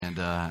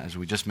And as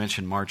we just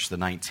mentioned, March the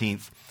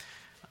 19th.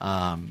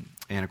 And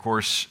of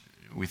course,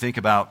 we think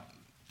about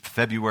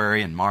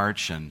February and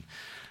March, and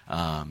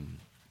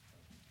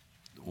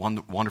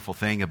one wonderful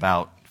thing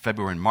about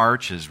February and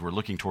March is we're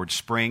looking towards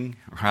spring,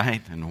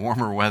 right, and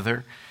warmer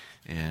weather.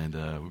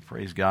 And we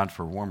praise God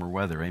for warmer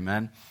weather,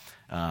 amen.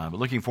 But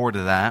looking forward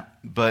to that.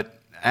 But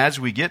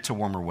as we get to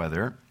warmer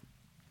weather,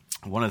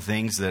 one of the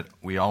things that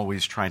we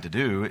always try to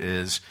do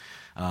is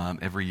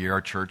every year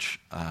our church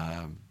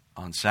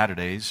on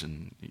Saturdays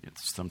and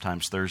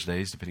sometimes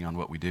Thursdays, depending on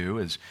what we do,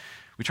 is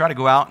we try to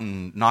go out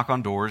and knock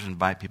on doors and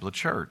invite people to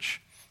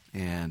church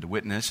and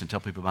witness and tell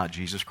people about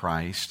Jesus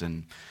Christ.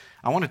 And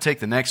I want to take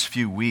the next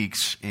few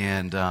weeks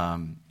and,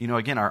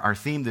 again, our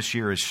theme this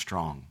year is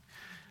strong.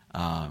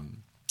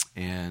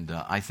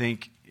 I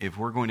think if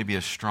we're going to be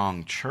a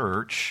strong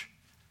church,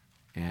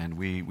 and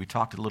we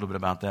talked a little bit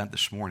about that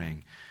this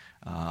morning,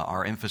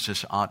 our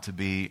emphasis ought to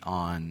be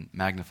on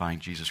magnifying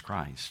Jesus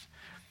Christ.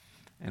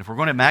 And if we're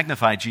going to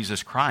magnify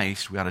Jesus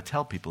Christ, we ought to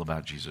tell people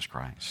about Jesus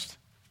Christ.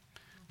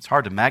 It's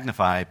hard to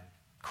magnify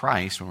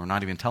Christ when we're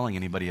not even telling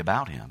anybody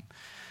about Him.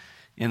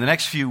 In the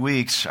next few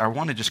weeks, I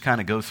want to just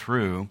kind of go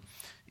through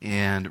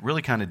and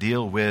really kind of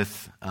deal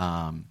with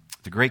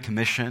the Great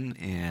Commission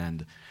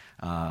and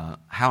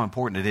how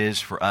important it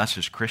is for us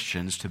as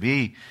Christians to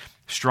be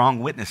strong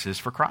witnesses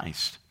for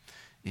Christ.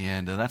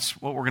 And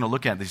that's what we're going to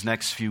look at these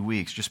next few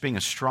weeks, just being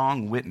a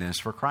strong witness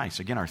for Christ.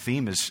 Again, our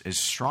theme is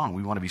strong.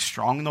 We want to be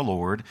strong in the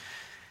Lord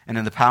and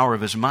in the power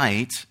of His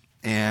might.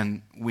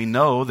 And we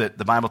know that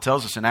the Bible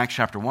tells us in Acts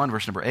chapter 1,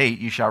 verse number 8,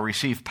 "You shall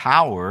receive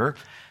power.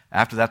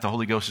 After that, the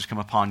Holy Ghost has come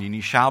upon you, and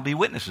you shall be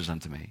witnesses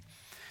unto me."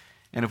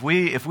 And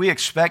if we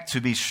expect to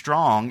be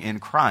strong in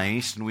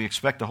Christ, and we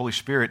expect the Holy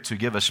Spirit to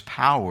give us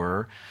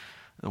power,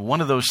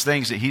 one of those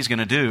things that He's going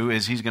to do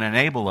is He's going to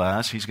enable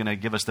us, He's going to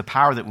give us the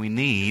power that we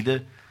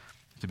need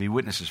to be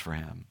witnesses for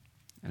Him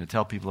and to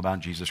tell people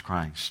about Jesus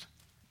Christ.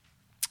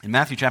 In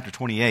Matthew chapter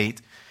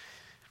 28,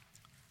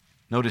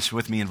 notice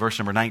with me in verse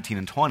number 19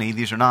 and 20,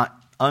 these are not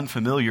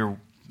unfamiliar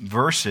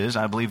verses.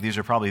 I believe these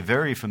are probably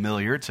very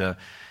familiar to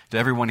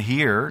everyone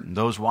here and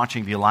those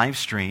watching via live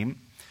stream.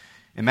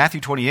 In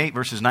Matthew 28,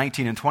 verses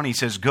 19 and 20, he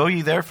says, "Go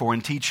ye therefore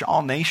and teach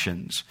all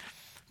nations,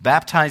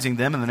 baptizing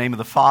them in the name of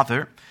the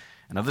Father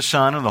and of the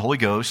Son and of the Holy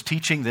Ghost,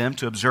 teaching them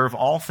to observe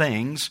all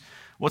things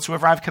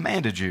whatsoever I have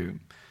commanded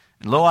you.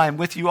 And lo, I am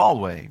with you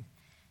always,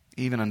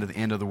 even unto the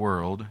end of the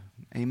world.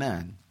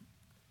 Amen."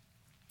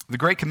 The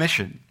Great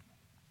Commission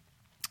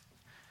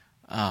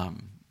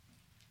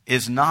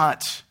is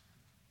not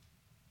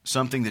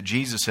something that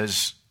Jesus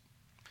has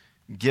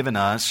given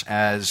us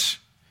as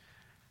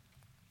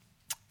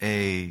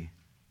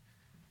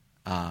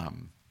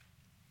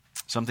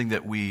something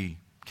that we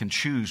can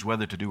choose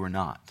whether to do or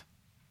not.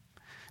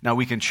 Now,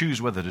 we can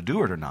choose whether to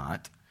do it or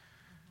not,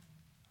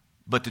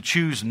 but to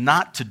choose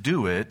not to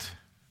do it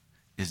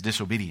is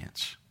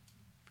disobedience.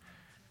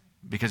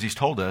 Because He's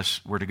told us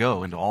we're to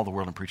go into all the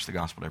world and preach the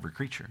gospel to every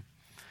creature.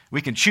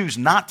 We can choose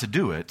not to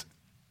do it.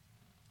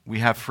 We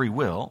have free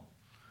will.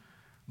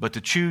 But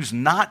to choose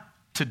not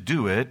to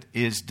do it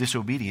is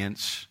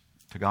disobedience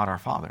to God our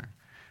Father,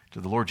 to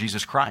the Lord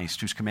Jesus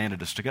Christ, who's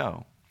commanded us to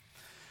go.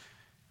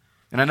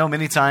 And I know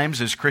many times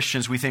as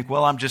Christians we think,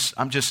 well, I'm just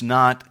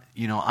not,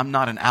 I'm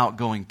not an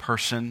outgoing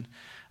person.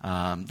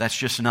 That's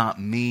just not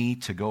me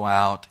to go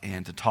out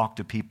and to talk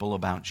to people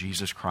about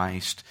Jesus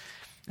Christ.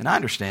 And I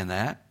understand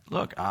that.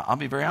 Look, I'll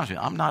be very honest with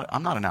you. I'm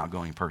not an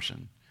outgoing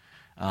person.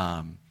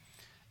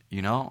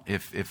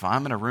 If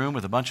I'm in a room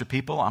with a bunch of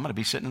people, I'm going to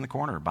be sitting in the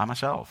corner by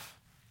myself.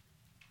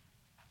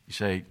 You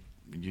say,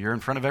 you're in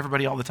front of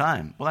everybody all the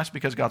time. Well, that's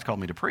because God's called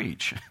me to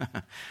preach.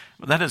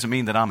 But that doesn't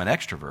mean that I'm an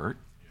extrovert.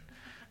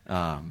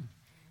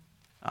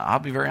 I'll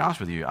be very honest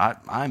with you.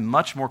 I'm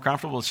much more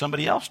comfortable with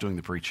somebody else doing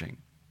the preaching.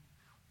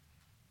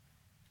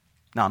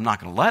 Now, I'm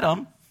not going to let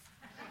them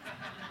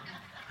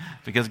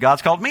because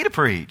God's called me to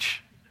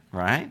preach,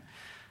 right?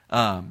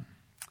 But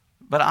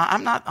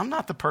I'm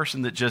not the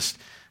person that just,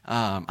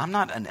 I'm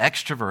not an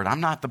extrovert.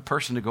 I'm not the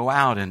person to go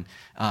out and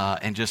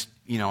just,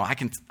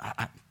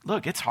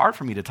 look, it's hard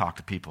for me to talk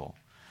to people.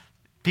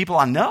 People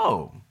I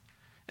know.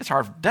 It's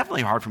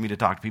definitely hard for me to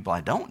talk to people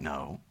I don't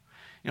know.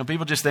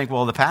 People just think,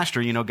 well, the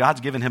pastor, God's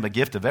given him a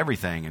gift of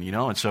everything.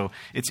 And so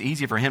it's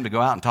easy for him to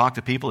go out and talk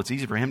to people. It's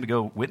easy for him to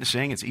go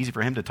witnessing. It's easy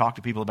for him to talk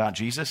to people about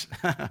Jesus.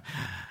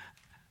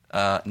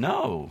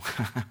 No,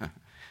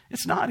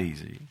 it's not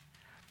easy.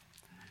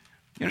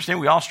 You understand?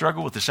 We all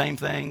struggle with the same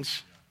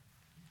things.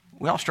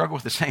 We all struggle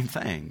with the same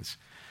things.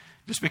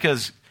 Just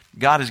because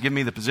God has given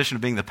me the position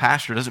of being the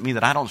pastor doesn't mean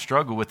that I don't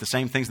struggle with the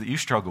same things that you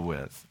struggle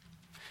with.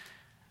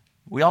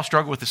 We all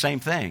struggle with the same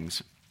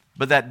things.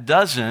 But that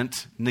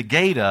doesn't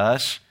negate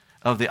us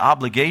of the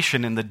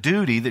obligation and the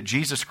duty that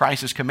Jesus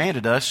Christ has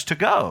commanded us to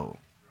go.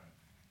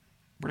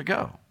 We're to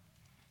go.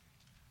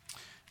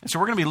 And so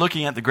we're going to be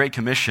looking at the Great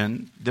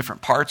Commission,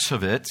 different parts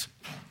of it.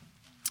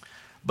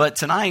 But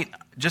tonight,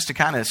 just to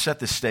kind of set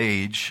the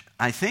stage,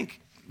 I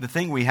think the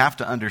thing we have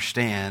to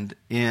understand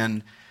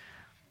in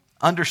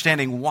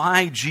understanding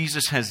why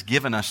Jesus has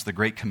given us the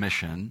Great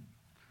Commission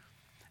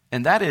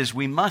And that is,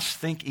 we must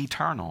think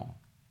eternal.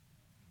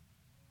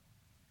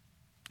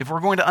 If we're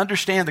going to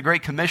understand the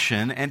Great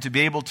Commission and to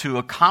be able to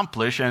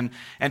accomplish and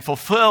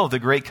fulfill the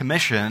Great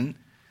Commission,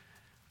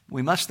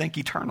 we must think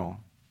eternal.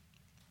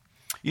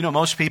 You know,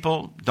 most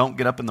people don't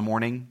get up in the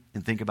morning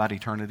and think about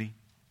eternity.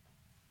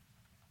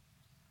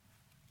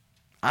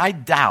 I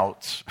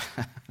doubt.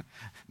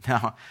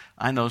 Now,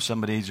 I know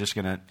somebody's just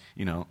going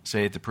to,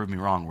 say it to prove me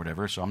wrong or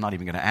whatever, so I'm not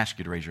even going to ask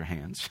you to raise your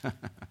hands.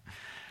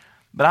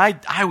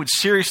 But I would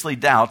seriously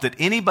doubt that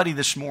anybody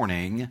this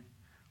morning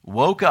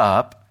woke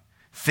up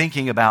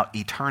thinking about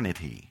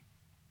eternity.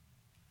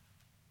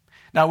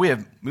 Now, we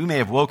may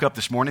have woke up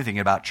this morning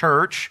thinking about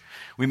church.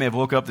 We may have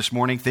woke up this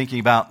morning thinking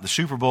about the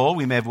Super Bowl.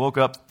 We may have woke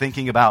up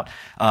thinking about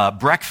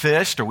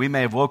breakfast, or we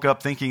may have woke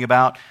up thinking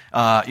about,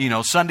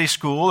 Sunday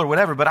school or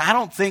whatever. But I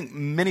don't think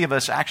many of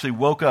us actually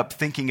woke up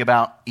thinking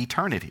about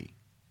eternity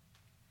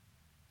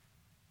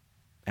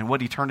and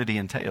what eternity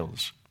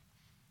entails.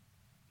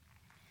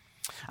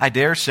 I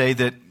dare say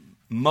that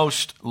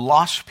most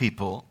lost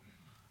people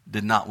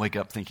did not wake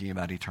up thinking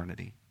about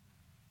eternity.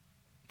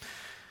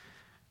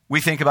 We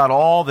think about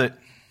all that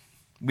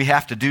we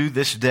have to do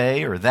this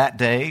day or that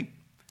day,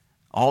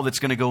 all that's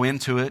going to go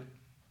into it,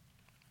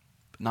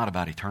 but not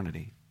about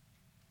eternity.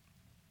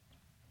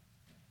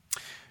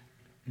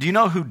 Do you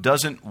know who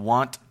doesn't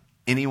want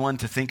anyone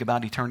to think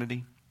about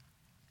eternity?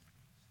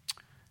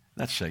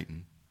 That's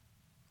Satan.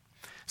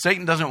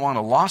 Satan doesn't want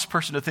a lost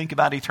person to think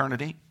about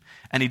eternity,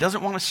 and he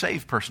doesn't want a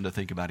saved person to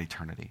think about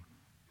eternity.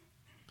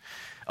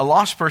 A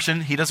lost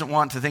person, he doesn't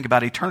want to think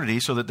about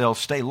eternity so that they'll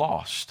stay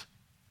lost,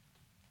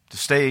 to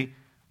stay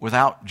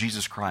without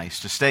Jesus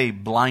Christ, to stay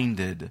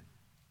blinded.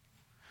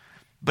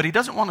 But he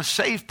doesn't want a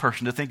saved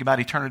person to think about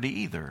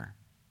eternity either.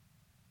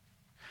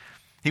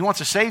 He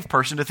wants a saved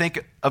person to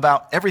think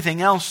about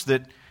everything else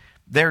that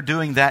they're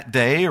doing that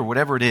day or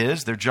whatever it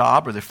is, their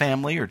job or their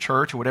family or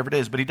church or whatever it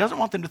is. But he doesn't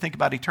want them to think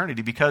about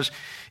eternity, because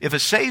if a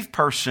saved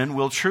person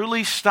will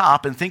truly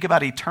stop and think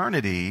about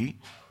eternity,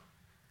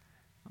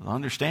 well,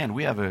 understand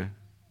we have a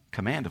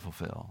command to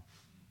fulfill.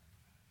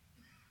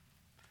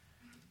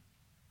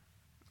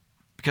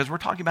 Because we're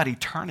talking about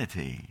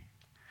eternity.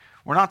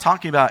 We're not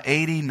talking about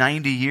 80,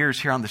 90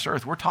 years here on this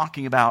earth. We're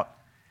talking about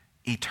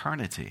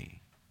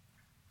eternity.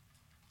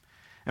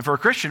 And for a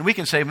Christian, we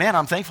can say, man,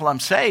 I'm thankful I'm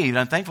saved.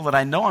 I'm thankful that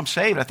I know I'm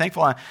saved. I'm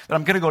thankful that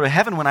I'm going to go to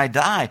heaven when I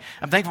die.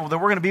 I'm thankful that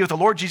we're going to be with the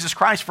Lord Jesus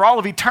Christ for all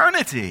of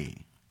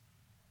eternity.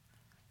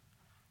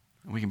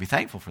 And we can be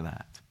thankful for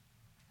that.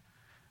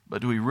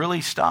 But do we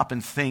really stop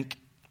and think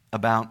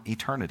about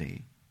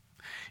eternity?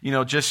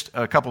 Just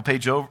a couple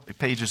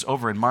pages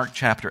over in Mark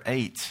chapter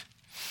 8.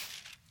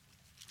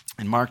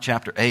 In Mark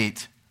chapter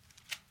 8,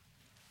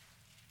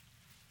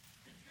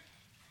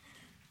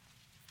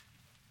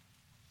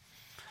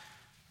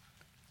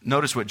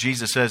 notice what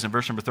Jesus says in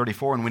verse number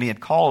 34. And when he had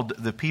called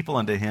the people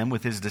unto him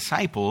with his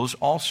disciples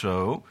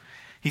also,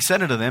 he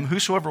said unto them,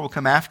 whosoever will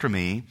come after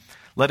me,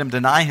 let him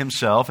deny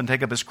himself and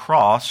take up his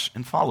cross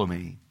and follow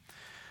me.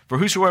 For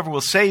whosoever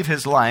will save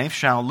his life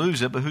shall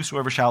lose it, but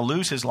whosoever shall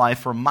lose his life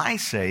for my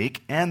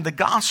sake and the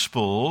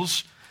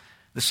gospel's,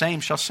 the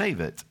same shall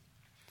save it.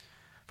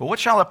 But what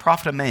shall it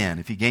profit a man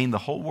if he gain the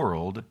whole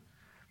world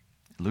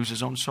and lose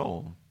his own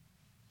soul?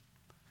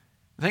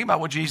 Think about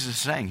what Jesus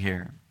is saying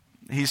here.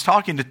 He's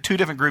talking to two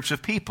different groups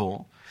of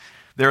people.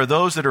 There are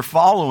those that are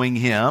following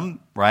him,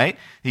 right?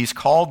 He's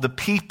called the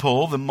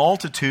people, the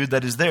multitude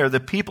that is there, the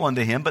people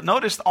unto him. But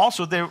notice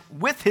also they're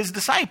with his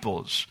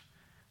disciples.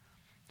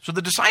 So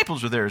the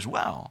disciples are there as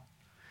well.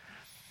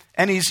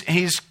 And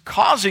he's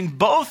causing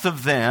both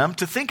of them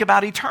to think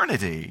about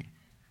eternity.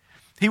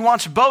 He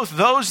wants both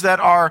those that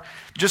are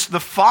just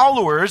the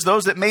followers,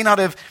 those that may not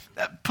have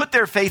put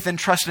their faith and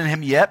trust in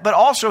him yet, but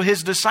also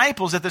his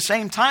disciples at the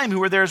same time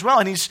who are there as well.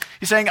 And he's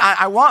saying,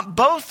 I want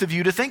both of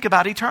you to think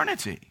about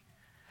eternity.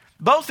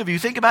 Both of you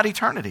think about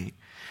eternity.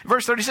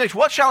 Verse 36,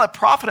 what shall it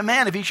profit a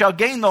man if he shall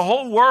gain the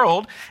whole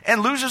world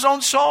and lose his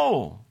own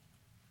soul?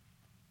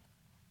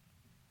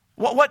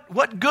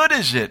 What good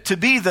is it to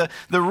be the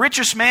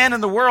richest man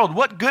in the world?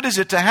 What good is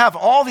it to have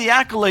all the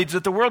accolades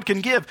that the world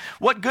can give?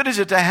 What good is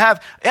it to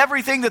have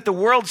everything that the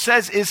world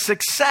says is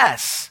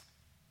success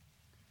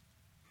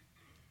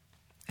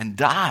and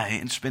die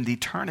and spend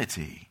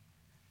eternity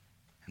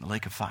in the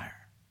lake of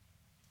fire?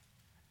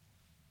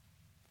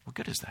 What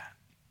good is that?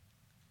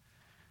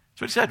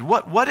 So he said,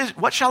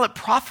 what shall it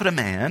profit a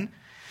man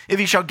if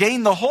he shall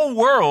gain the whole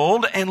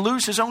world and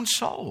lose his own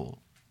soul?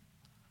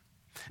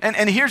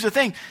 And here's the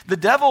thing, the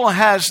devil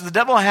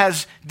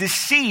has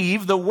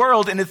deceived the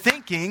world into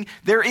thinking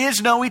there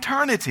is no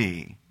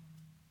eternity.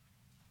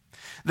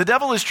 The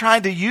devil is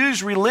trying to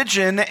use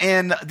religion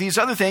and these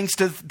other things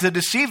to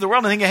deceive the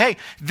world and thinking, hey,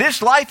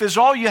 this life is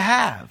all you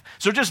have,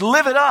 so just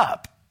live it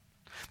up.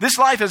 This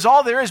life is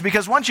all there is,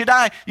 because once you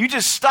die, you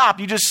just stop,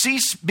 you just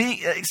cease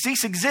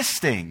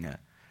existing.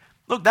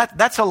 Look,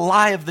 that's a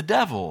lie of the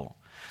devil.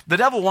 The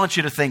devil wants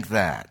you to think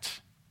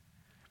that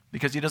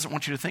because he doesn't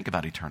want you to think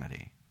about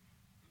eternity.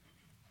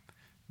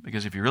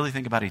 Because if you really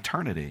think about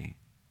eternity,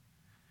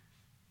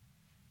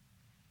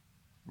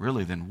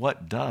 really, then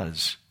what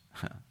does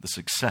the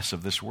success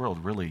of this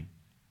world really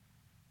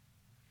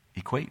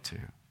equate to?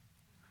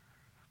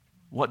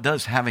 What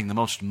does having the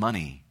most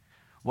money?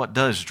 What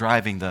does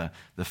driving the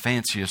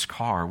fanciest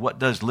car? What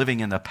does living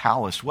in the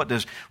palace? What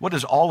does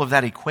all of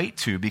that equate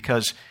to?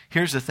 Because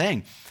here's the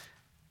thing,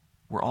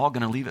 we're all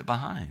going to leave it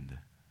behind.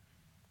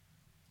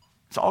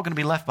 It's all going to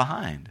be left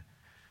behind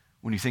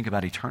when you think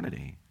about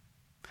eternity.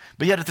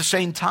 But yet at the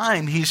same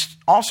time, he's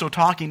also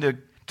talking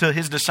to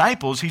his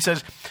disciples. He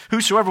says,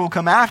 whosoever will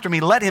come after me,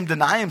 let him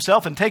deny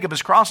himself and take up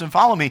his cross and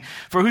follow me.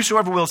 For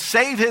whosoever will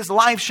save his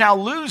life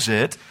shall lose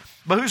it.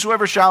 But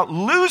whosoever shall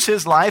lose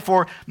his life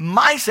for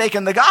my sake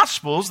and the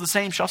gospel's, the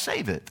same shall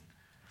save it.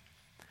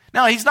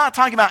 Now, he's not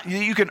talking about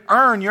you can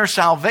earn your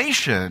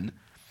salvation,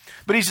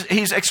 but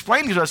he's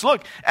explaining to us,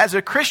 look, as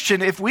a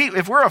Christian, if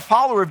we're a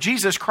follower of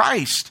Jesus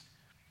Christ,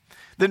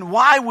 then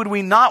why would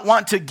we not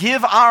want to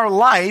give our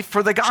life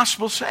for the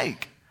gospel's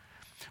sake?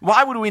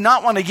 Why would we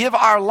not want to give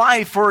our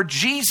life for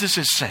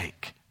Jesus'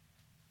 sake?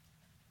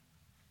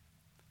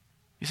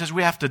 He says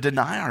we have to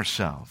deny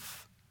ourselves,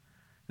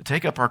 to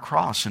take up our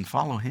cross and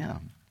follow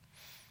him.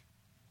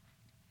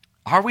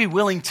 Are we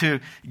willing to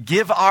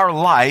give our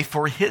life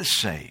for his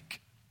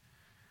sake?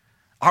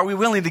 Are we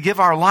willing to give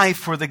our life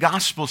for the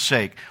gospel's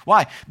sake?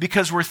 Why?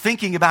 Because we're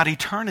thinking about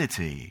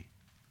eternity.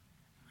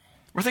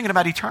 We're thinking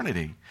about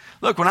eternity.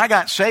 Look, when I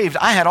got saved,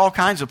 I had all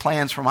kinds of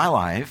plans for my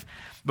life.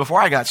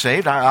 Before I got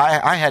saved,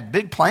 I had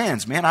big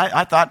plans, man.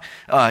 I thought,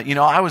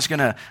 I was going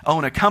to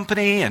own a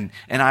company and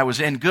I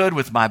was in good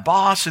with my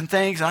boss and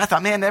things. And I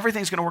thought, man,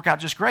 everything's going to work out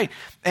just great.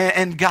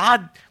 And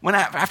God,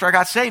 after I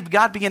got saved,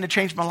 God began to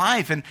change my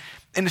life. And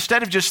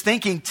instead of just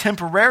thinking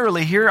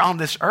temporarily here on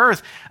this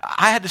earth,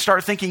 I had to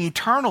start thinking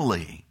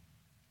eternally.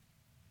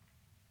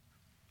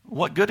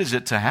 What good is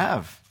it to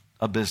have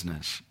a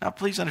business? Now,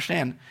 please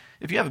understand,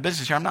 if you have a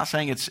business here, I'm not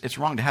saying it's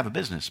wrong to have a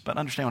business, but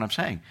understand what I'm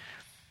saying.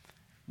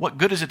 What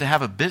good is it to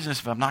have a business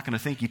if I'm not going to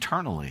think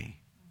eternally?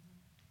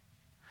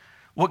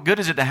 What good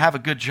is it to have a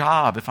good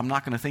job if I'm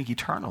not going to think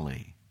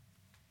eternally?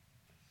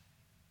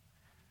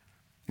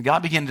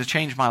 God began to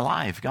change my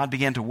life. God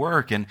began to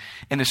work. And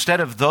instead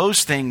of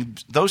those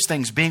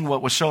things being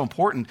what was so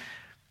important,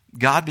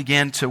 God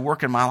began to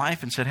work in my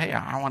life and said, hey,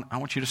 I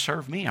want you to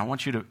serve me. I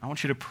want you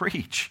to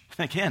preach.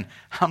 And again,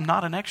 I'm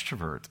not an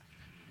extrovert.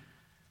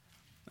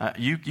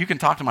 You can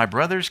talk to my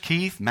brothers,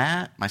 Keith,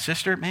 Matt, my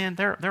sister. Man,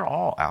 they're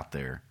all out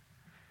there.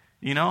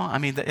 You know, I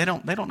mean, they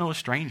don't know a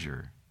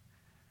stranger.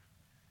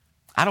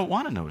 I don't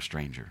want to know a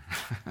stranger.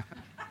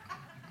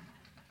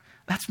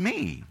 That's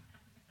me.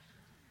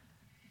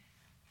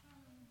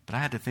 But I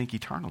had to think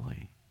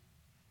eternally.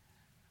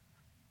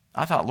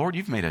 I thought, Lord,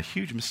 you've made a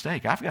huge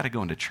mistake. I've got to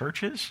go into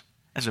churches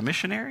as a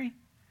missionary.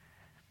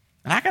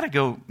 And I got to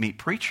go meet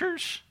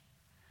preachers.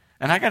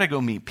 And I got to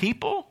go meet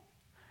people.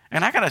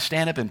 And I got to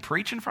stand up and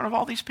preach in front of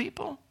all these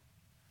people.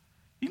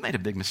 You made a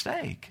big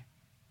mistake.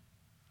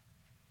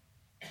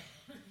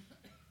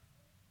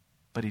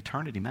 But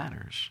eternity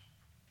matters.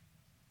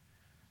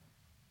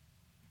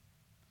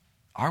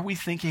 Are we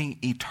thinking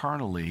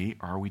eternally,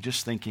 or are we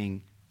just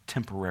thinking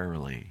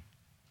temporarily?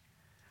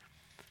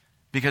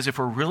 Because if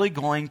we're really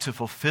going to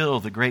fulfill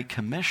the Great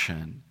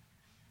Commission,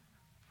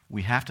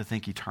 we have to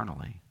think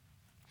eternally.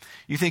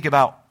 You think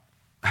about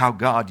how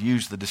God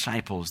used the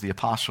disciples, the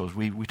apostles.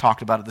 We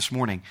talked about it this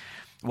morning.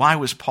 Why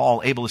was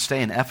Paul able to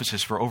stay in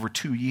Ephesus for over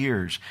 2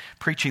 years,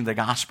 preaching the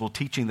gospel,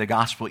 teaching the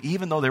gospel,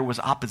 even though there was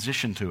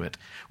opposition to it?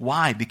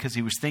 Why? Because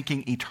he was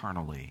thinking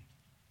eternally.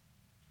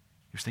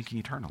 He was thinking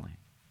eternally.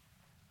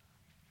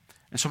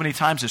 And so many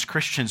times as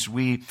Christians,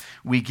 we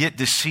get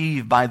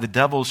deceived by the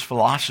devil's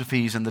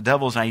philosophies and the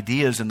devil's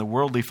ideas and the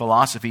worldly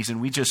philosophies, and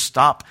we just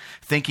stop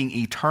thinking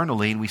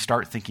eternally and we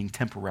start thinking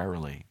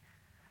temporarily.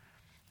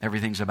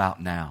 Everything's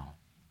about now.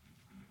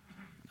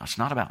 No, it's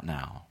not about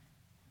now.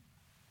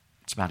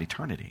 It's about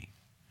eternity.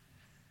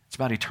 It's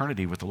about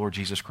eternity with the Lord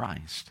Jesus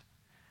Christ.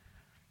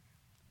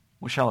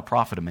 What shall it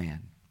profit a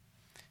man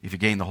if he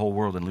gain the whole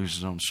world and lose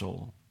his own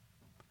soul?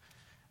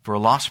 For a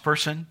lost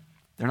person,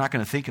 they're not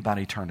going to think about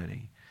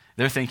eternity.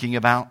 They're thinking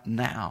about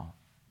now.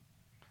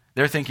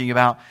 They're thinking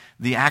about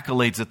the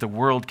accolades that the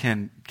world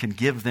can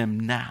give them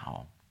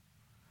now,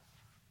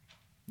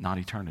 not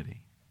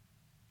eternity.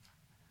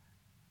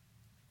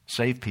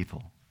 Saved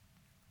people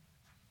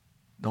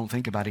don't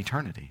think about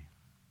eternity.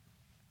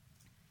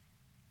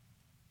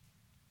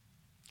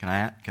 Can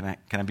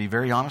I be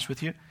very honest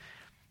with you?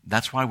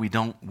 That's why we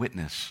don't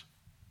witness.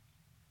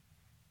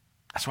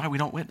 That's why we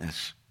don't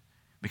witness.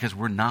 Because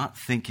we're not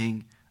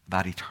thinking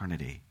about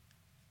eternity.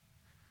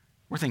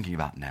 We're thinking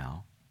about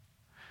now.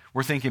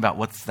 We're thinking about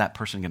what's that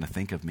person going to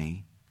think of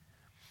me.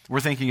 We're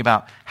thinking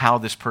about how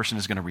this person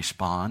is going to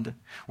respond.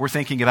 We're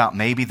thinking about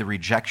maybe the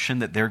rejection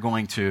that they're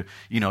going to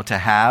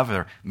have,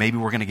 or maybe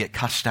we're going to get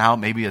cussed out.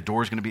 Maybe a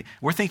door's going to be.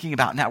 We're thinking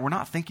about now. We're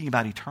not thinking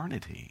about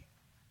eternity.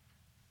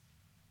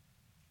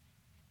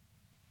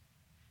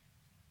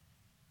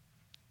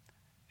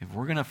 If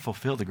we're going to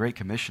fulfill the Great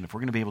Commission, if we're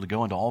going to be able to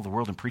go into all the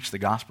world and preach the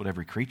gospel to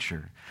every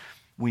creature,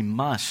 we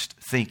must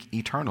think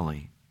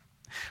eternally.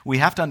 We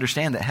have to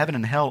understand that heaven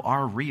and hell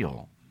are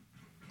real.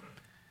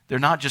 They're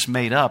not just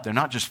made up. They're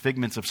not just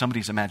figments of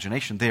somebody's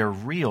imagination. They are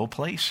real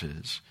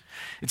places.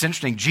 It's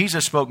interesting.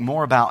 Jesus spoke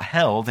more about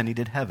hell than he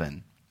did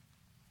heaven.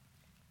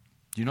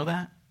 Do you know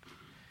that?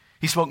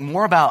 He spoke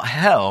more about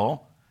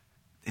hell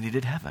than he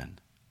did heaven.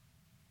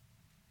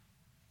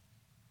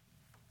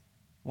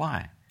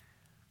 Why?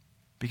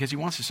 Because he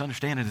wants us to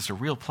understand that it's a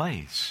real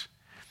place.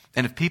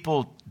 And if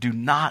people do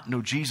not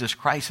know Jesus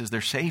Christ as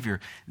their Savior,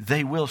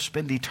 they will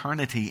spend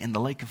eternity in the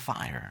lake of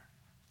fire.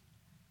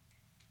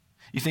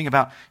 You think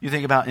about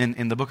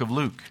in the book of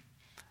Luke.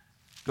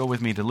 Go with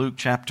me to Luke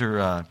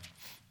chapter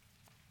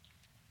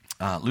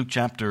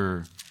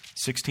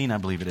 16, I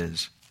believe it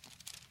is.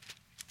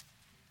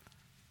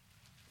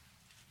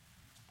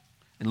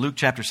 In Luke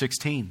chapter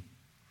 16.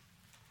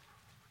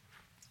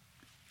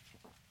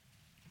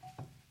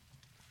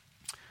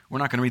 We're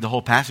not going to read the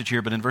whole passage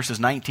here, but in verses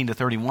 19 to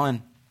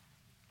 31,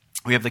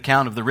 we have the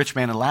account of the rich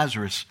man and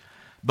Lazarus.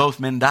 Both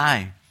men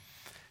die.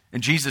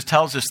 And Jesus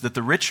tells us that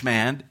the rich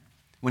man,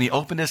 when he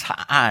opened his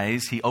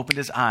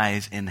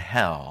eyes in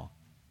hell.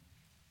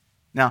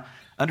 Now,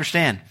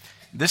 understand,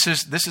 this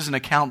is an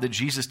account that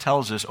Jesus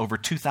tells us over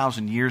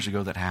 2,000 years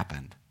ago that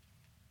happened.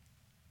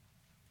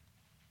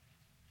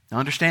 Now,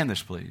 understand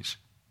this, please.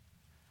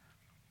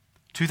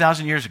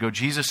 2,000 years ago,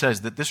 Jesus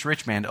says that this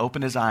rich man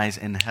opened his eyes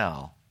in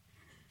hell.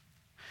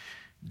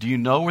 Do you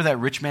know where that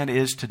rich man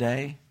is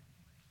today?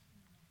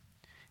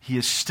 He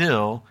is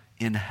still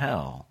in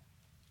hell.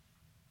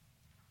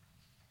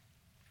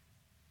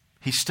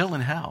 He's still in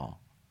hell.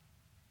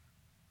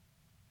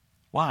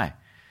 Why?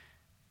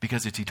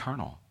 Because it's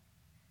eternal.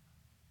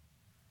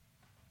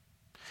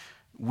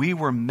 We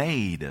were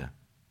made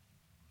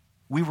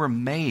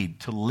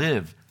to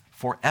live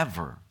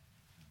forever.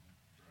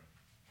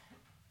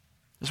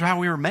 This is how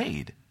we were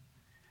made.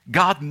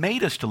 God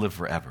made us to live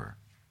forever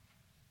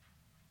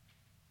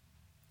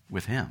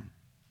with Him.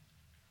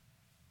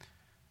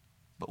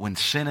 But when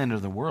sin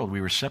entered the world,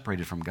 we were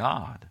separated from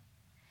God.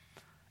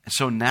 And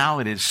so now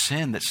it is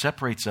sin that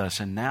separates us.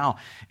 And now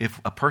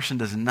if a person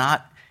does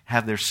not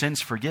have their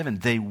sins forgiven,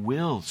 they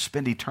will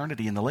spend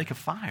eternity in the lake of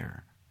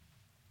fire.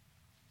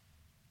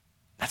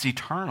 That's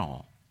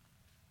eternal.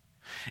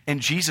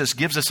 And Jesus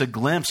gives us a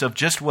glimpse of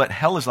just what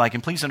hell is like.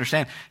 And please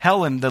understand,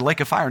 hell and the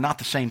lake of fire are not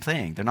the same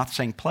thing. They're not the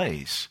same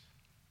place.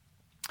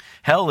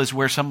 Hell is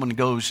where someone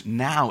goes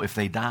now if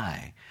they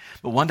die.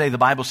 But one day the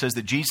Bible says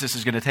that Jesus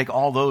is going to take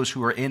all those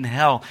who are in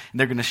hell and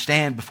they're going to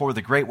stand before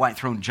the great white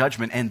throne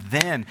judgment. And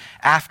then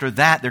after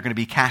that, they're going to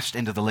be cast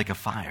into the lake of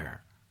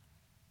fire.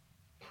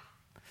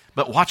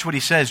 But watch what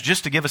he says,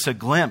 just to give us a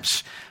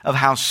glimpse of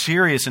how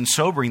serious and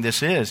sobering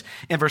this is.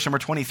 In verse number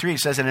 23, it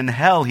says, and in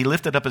hell he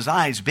lifted up his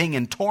eyes, being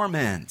in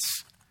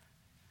torments.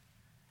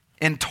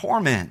 In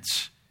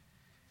torments.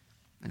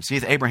 And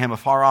seeth Abraham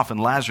afar off and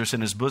Lazarus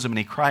in his bosom, and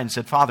he cried and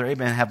said, Father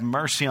Abraham, have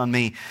mercy on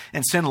me,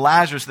 and send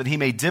Lazarus that he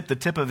may dip the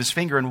tip of his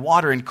finger in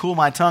water and cool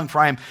my tongue, for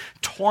I am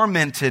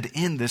tormented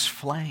in this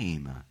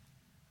flame.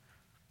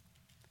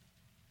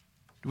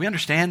 Do we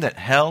understand that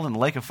hell and the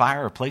lake of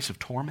fire are a place of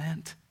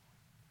torment?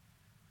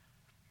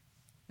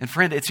 And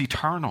friend, it's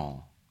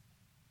eternal.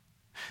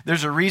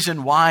 There's a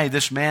reason why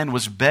this man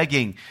was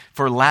begging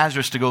for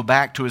Lazarus to go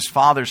back to his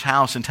father's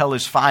house and tell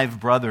his 5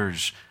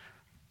 brothers.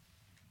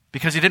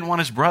 Because he didn't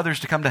want his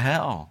brothers to come to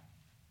hell.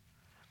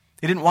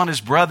 He didn't want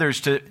his brothers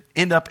to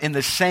end up in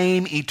the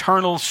same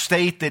eternal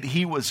state that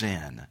he was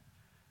in.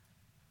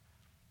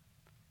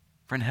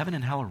 Friend, heaven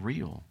and hell are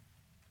real.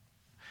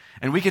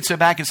 And we could sit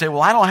back and say,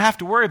 well, I don't have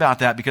to worry about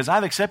that because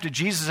I've accepted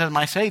Jesus as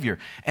my Savior.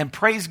 And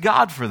praise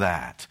God for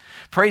that.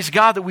 Praise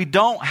God that we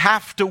don't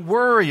have to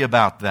worry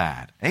about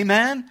that.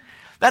 Amen?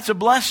 That's a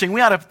blessing.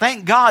 We ought to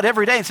thank God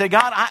every day and say,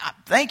 God, I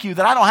thank you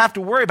that I don't have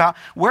to worry about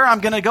where I'm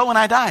going to go when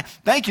I die.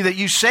 Thank you that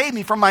you saved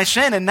me from my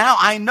sin. And now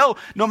I know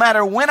no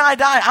matter when I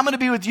die, I'm going to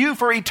be with you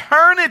for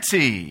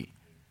eternity.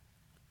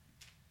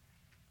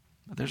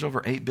 But there's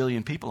over 8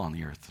 billion people on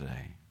the earth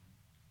today.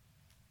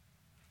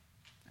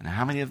 And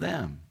how many of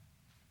them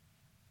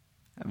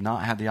have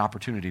not had the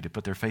opportunity to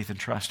put their faith and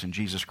trust in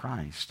Jesus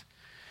Christ?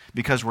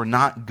 Because we're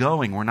not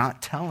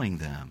telling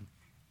them.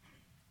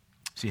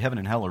 See, heaven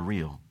and hell are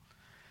real.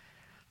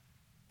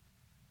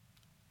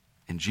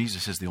 And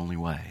Jesus is the only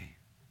way.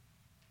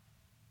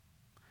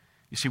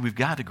 You see, we've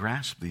got to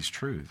grasp these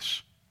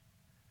truths.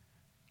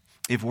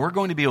 If we're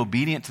going to be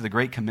obedient to the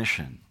Great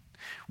Commission,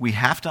 we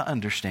have to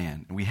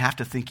understand, we have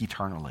to think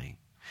eternally.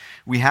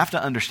 We have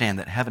to understand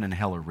that heaven and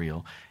hell are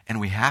real, and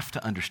we have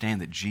to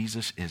understand that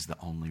Jesus is the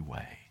only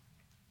way.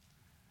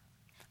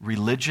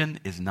 Religion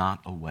is not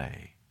a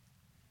way.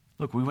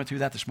 Look, we went through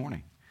that this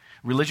morning.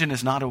 Religion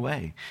is not a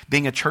way.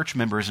 Being a church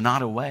member is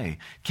not a way.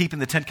 Keeping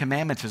the 10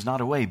 Commandments is not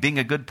a way. Being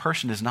a good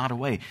person is not a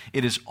way.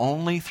 It is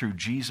only through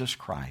Jesus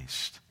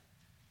Christ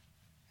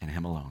and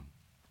Him alone.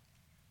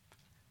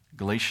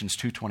 Galatians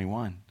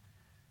 2:21,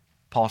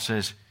 Paul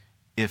says,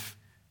 if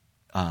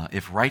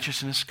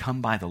righteousness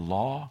come by the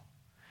law,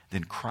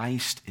 then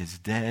Christ is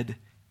dead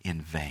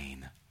in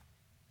vain.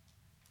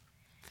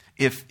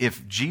 If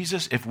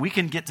we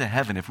can get to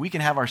heaven, if we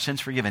can have our sins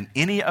forgiven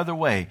any other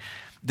way,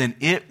 then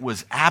it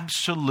was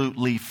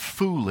absolutely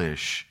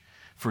foolish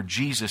for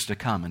Jesus to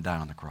come and die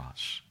on the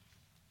cross.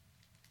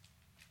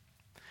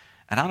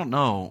 And I don't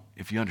know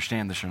if you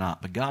understand this or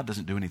not, but God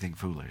doesn't do anything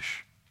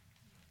foolish.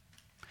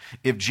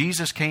 If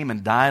Jesus came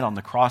and died on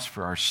the cross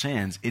for our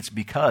sins, it's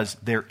because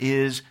there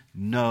is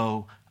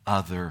no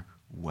other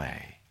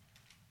way.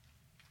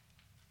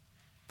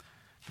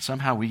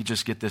 Somehow we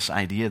just get this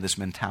idea, this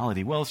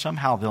mentality, well,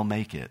 somehow they'll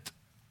make it.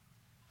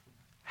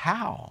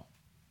 How?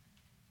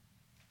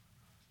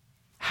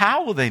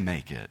 How will they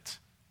make it?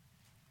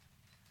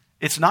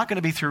 It's not going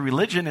to be through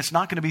religion. It's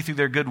not going to be through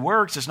their good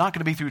works. It's not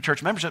going to be through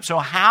church membership. So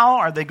how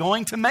are they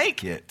going to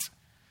make it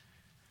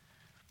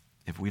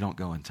if we don't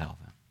go and tell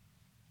them?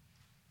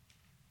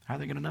 How are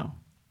they going to know?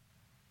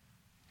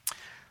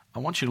 I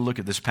want you to look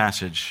at this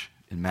passage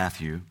in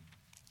Matthew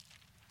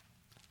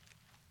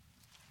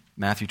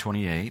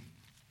 28.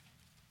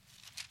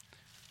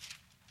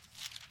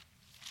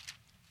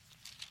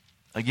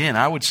 Again,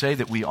 I would say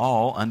that we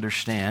all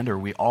understand, or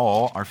we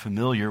all are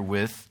familiar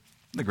with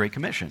the Great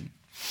Commission.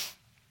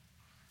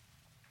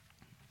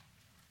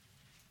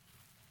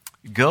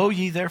 Go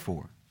ye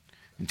therefore,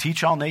 and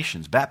teach all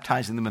nations,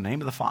 baptizing them in the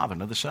name of the Father,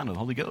 and of the Son, and of the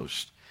Holy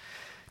Ghost,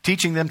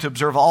 teaching them to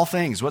observe all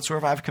things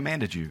whatsoever I have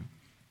commanded you.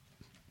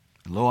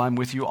 And lo, I am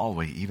with you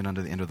always, even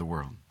unto the end of the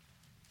world.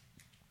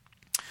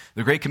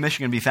 The Great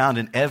Commission can be found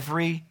in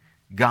every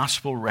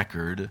gospel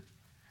record,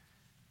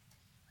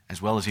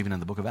 as well as even in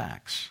the book of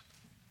Acts.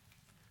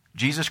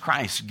 Jesus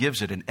Christ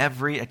gives it in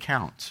every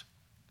account,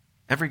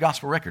 every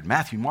gospel record,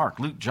 Matthew, Mark,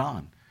 Luke,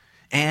 John,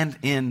 and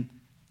in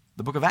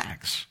the book of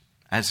Acts.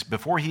 As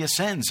before he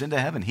ascends into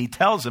heaven, he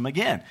tells them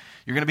again,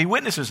 you're going to be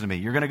witnesses to me.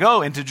 You're going to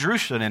go into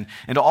Jerusalem and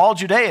into all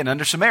Judea and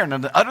under Samaria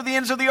and under the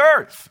ends of the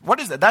earth. What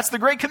is that? That's the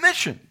Great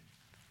Commission.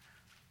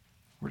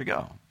 Where to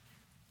go?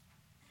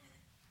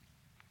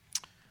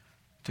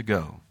 To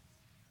go.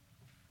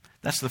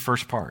 That's the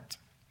first part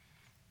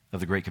of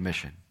the Great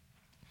Commission.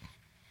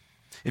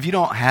 If you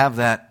don't have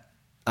that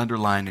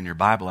underlined in your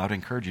Bible, I would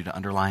encourage you to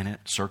underline it,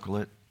 circle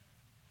it.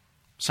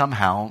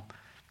 Somehow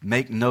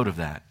make note of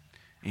that.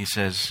 And he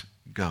says,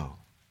 go.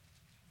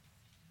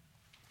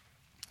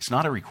 It's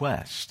not a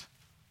request.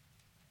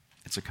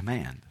 It's a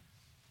command.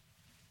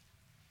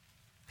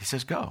 He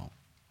says, go.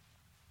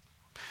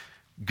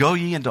 Go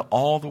ye into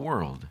all the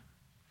world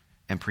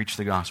and preach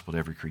the gospel to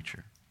every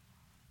creature.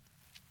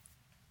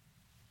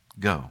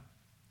 Go.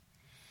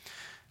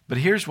 But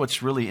here's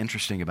what's really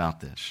interesting about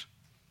this.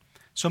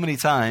 So many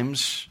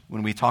times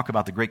when we talk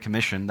about the Great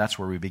Commission, that's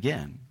where we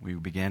begin. We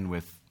begin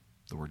with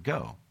the word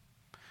go.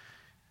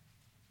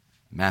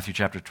 Matthew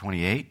chapter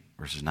 28,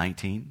 verses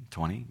 19,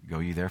 20, go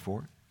ye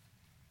therefore.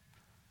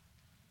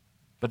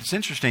 But it's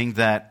interesting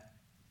that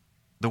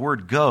the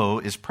word go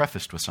is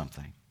prefaced with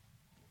something.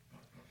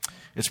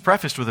 It's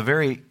prefaced with a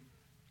very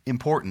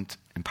important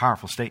and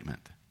powerful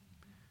statement.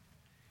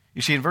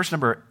 You see, in verse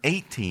number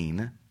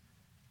 18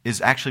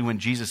 is actually when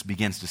Jesus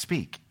begins to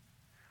speak.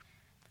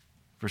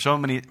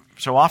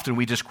 So often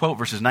we just quote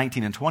verses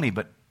 19 and 20,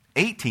 but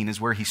 18 is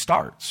where he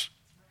starts.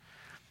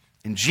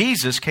 And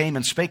Jesus came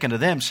and spake unto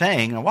them,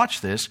 saying, now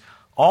watch this,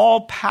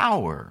 all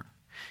power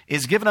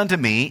is given unto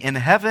me in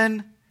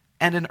heaven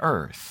and in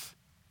earth.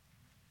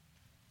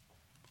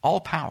 All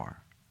power.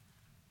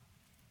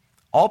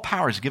 All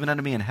power is given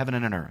unto me in heaven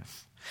and in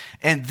earth.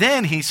 And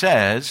then he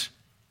says,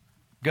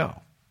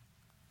 go.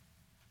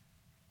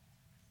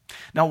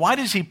 Now, why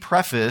does he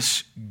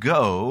preface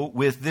go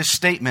with this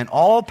statement,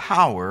 all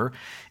power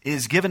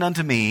is given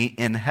unto me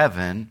in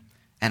heaven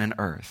and in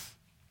earth?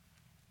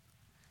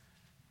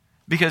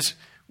 Because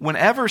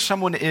whenever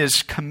someone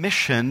is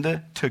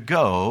commissioned to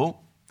go,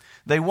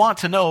 they want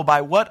to know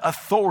by what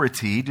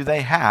authority do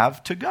they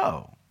have to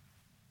go?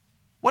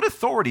 What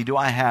authority do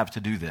I have to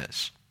do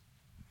this?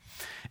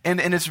 And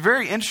it's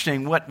very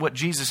interesting what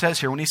Jesus says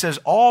here when he says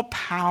all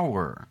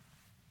power.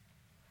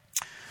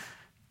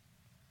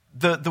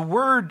 The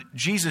word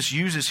Jesus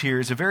uses here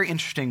is a very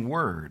interesting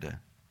word.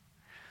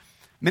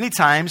 Many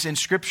times in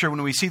Scripture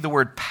when we see the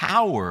word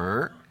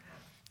power,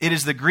 it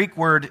is the Greek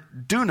word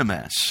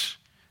dunamis,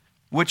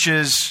 which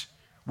is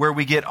where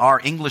we get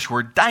our English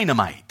word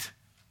dynamite.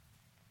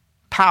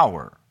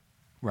 Power,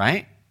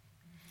 right?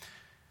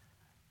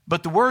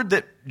 But the word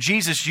that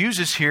Jesus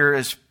uses here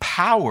as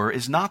power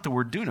is not the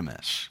word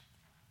dunamis.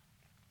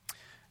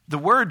 The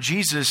word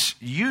Jesus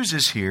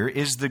uses here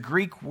is the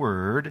Greek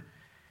word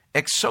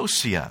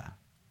exousia.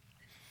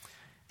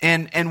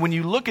 And when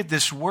you look at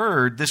this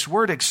word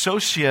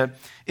exousia,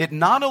 it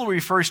not only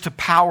refers to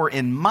power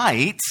in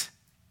might,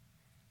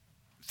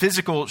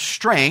 physical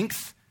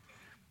strength.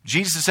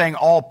 Jesus is saying,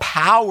 all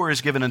power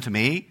is given unto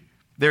me.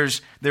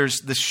 There's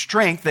the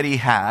strength that he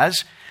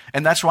has.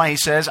 And that's why he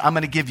says, I'm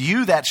going to give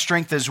you that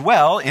strength as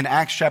well in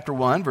Acts chapter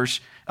 1, verse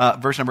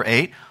number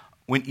 8.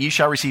 When ye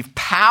shall receive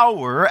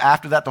power,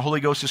 after that the Holy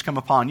Ghost has come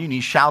upon you, and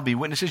ye shall be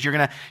witnesses. You're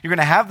going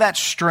to have that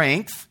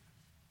strength,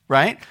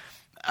 right?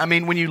 I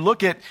mean, when you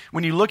look at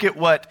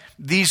what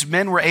these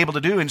men were able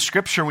to do in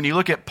Scripture, when you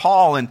look at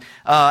Paul and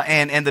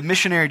the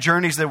missionary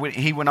journeys that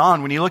he went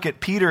on, when you look at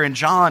Peter and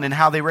John and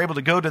how they were able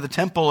to go to the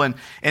temple and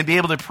be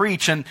able to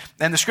preach, and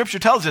the Scripture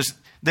tells us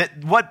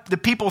that what the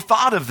people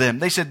thought of them,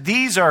 they said,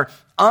 these are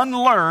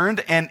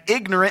unlearned and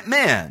ignorant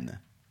men.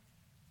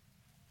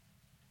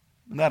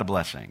 Isn't that a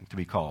blessing to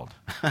be called?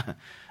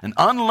 An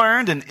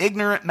unlearned and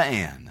ignorant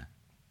man.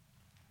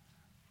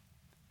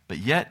 But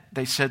yet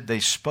they said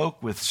they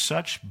spoke with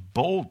such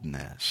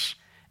boldness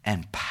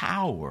and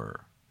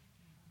power.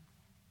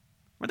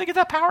 Where'd they get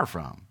that power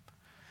from?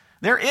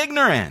 They're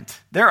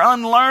ignorant. They're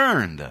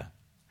unlearned.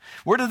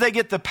 Where did they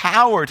get the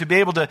power to be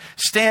able to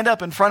stand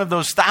up in front of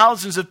those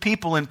thousands of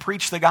people and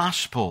preach the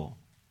gospel?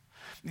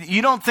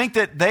 You don't think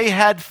that they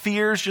had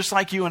fears just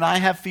like you and I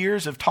have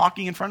fears of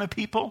talking in front of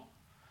people?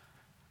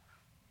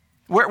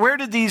 Where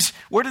did these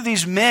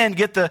men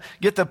get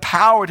the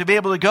power to be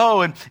able to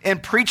go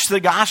and preach the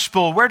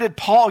gospel? Where did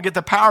Paul get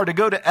the power to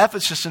go to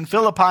Ephesus and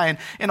Philippi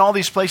and all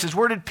these places?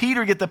 Where did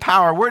Peter get the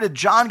power? Where did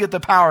John get the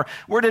power?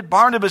 Where did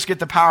Barnabas get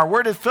the power?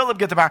 Where did Philip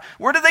get the power?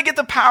 Where did they get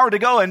the power to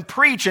go and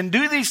preach and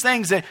do these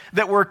things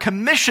that were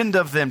commissioned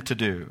of them to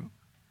do?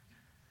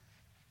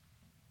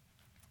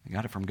 They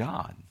got it from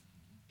God.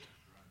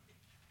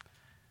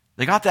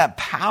 They got that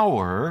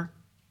power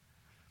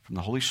from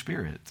the Holy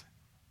Spirit.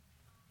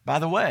 By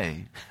the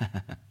way,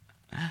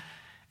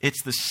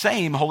 it's the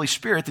same Holy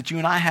Spirit that you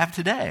and I have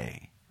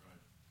today.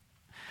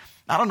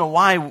 I don't know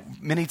why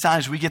many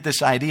times we get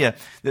this idea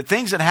that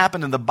things that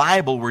happened in the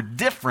Bible were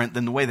different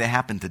than the way they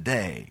happen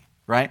today,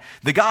 right?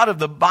 The God of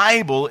the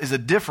Bible is a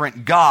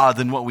different God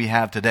than what we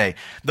have today.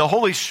 The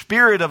Holy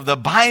Spirit of the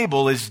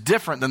Bible is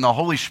different than the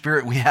Holy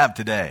Spirit we have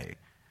today.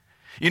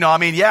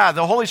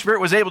 The Holy Spirit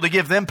was able to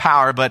give them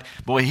power, but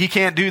boy, He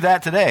can't do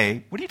that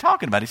today. What are you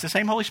talking about? He's the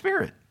same Holy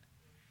Spirit.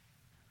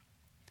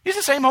 He's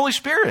the same Holy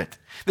Spirit.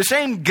 The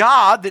same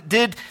God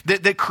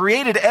that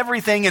created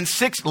everything in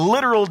 6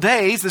 literal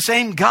days. The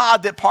same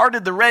God that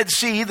parted the Red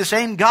Sea. The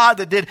same God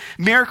that did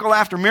miracle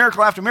after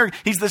miracle after miracle.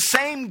 He's the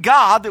same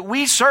God that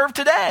we serve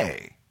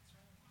today.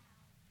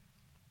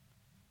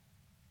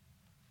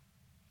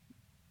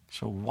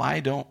 So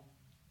why don't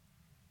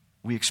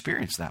we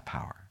experience that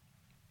power?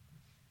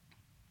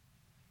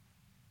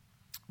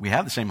 We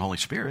have the same Holy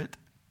Spirit.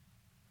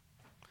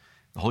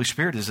 The Holy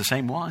Spirit is the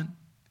same one.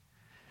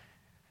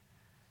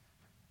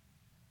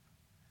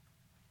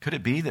 Could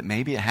it be that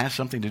maybe it has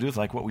something to do with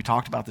like what we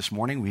talked about this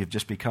morning? We have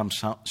just become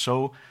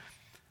so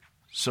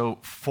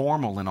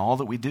formal in all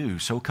that we do,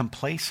 so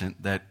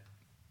complacent that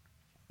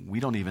we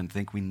don't even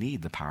think we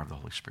need the power of the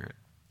Holy Spirit.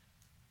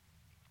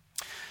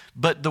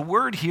 But the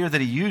word here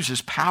that he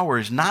uses, power,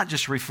 is not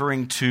just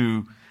referring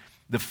to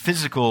the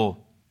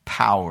physical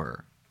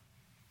power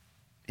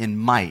in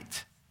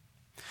might.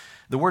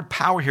 The word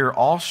power here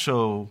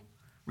also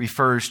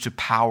refers to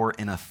power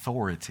in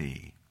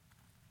authority.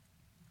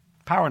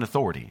 Power and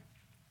authority.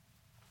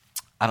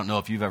 I don't know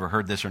if you've ever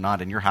heard this or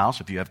not in your house,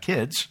 if you have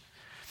kids.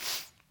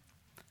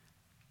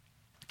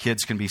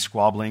 Kids can be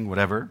squabbling,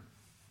 whatever.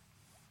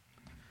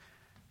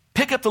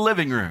 Pick up the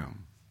living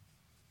room.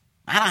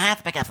 I don't have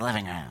to pick up the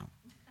living room.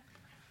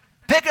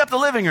 Pick up the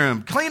living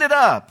room. Clean it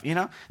up,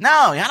 No,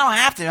 I don't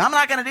have to. I'm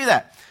not going to do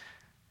that.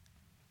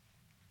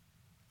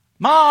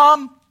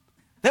 Mom,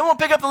 they won't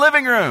pick up the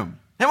living room.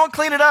 They won't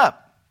clean it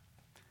up.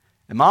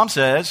 And Mom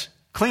says,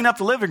 clean up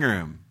the living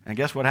room. And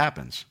guess what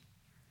happens?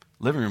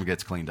 Living room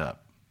gets cleaned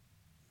up.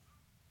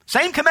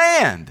 Same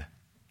command.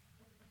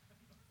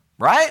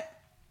 Right?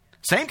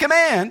 Same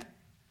command.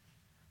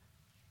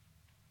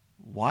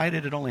 Why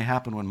did it only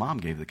happen when Mom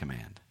gave the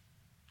command?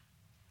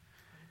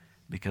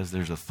 Because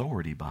there's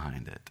authority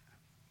behind it.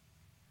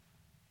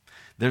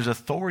 There's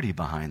authority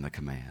behind the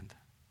command.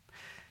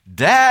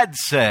 Dad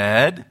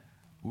said,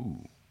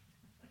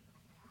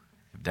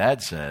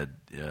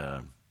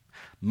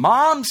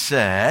 Mom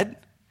said,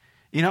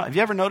 have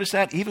you ever noticed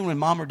that? Even when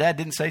Mom or Dad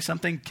didn't say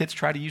something, kids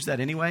try to use that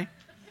anyway.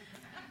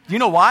 You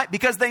know why?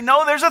 Because they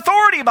know there's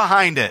authority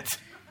behind it.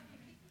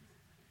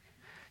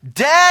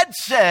 Dad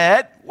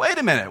said, wait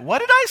a minute, what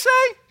did I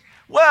say?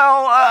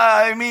 Well,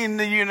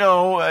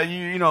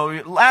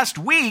 last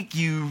week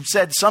you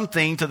said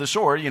something to the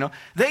sword,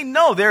 They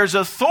know there's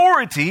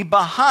authority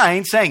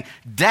behind saying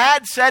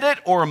Dad said it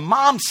or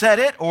Mom said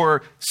it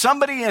or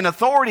somebody in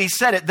authority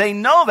said it. They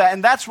know that,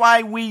 and that's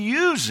why we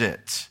use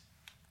it.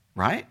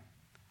 Right?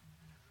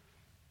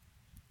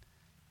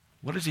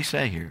 What does he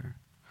say here?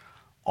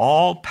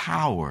 All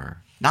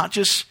power, not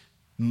just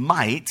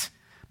might,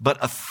 but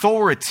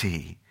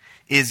authority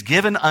is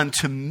given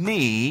unto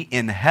me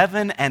in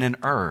heaven and in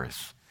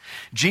earth.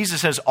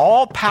 Jesus says,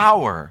 all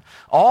power,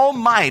 all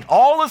might,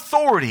 all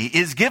authority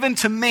is given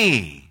to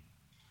me.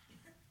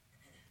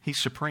 He's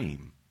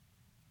supreme.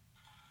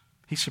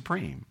 He's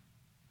supreme.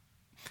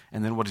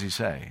 And then what does he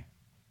say?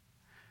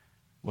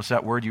 What's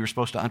that word you were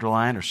supposed to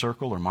underline or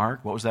circle or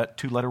mark? What was that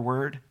 2-letter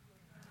word?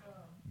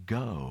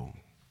 Go.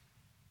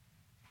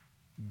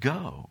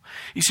 Go.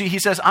 You see, he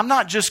says, I'm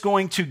not just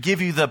going to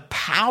give you the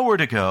power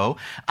to go,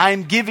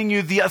 I'm giving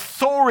you the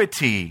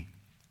authority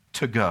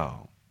to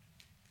go.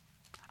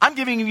 I'm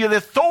giving you the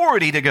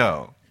authority to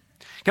go.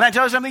 Can I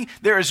tell you something?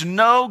 There is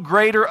no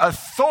greater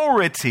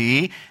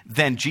authority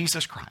than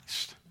Jesus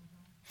Christ.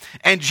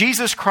 And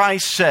Jesus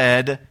Christ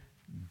said,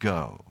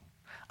 go.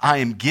 I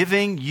am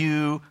giving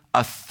you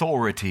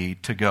authority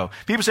to go.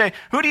 People say,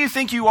 who do you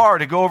think you are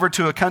to go over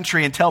to a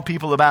country and tell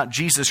people about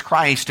Jesus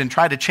Christ and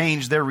try to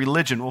change their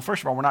religion? Well,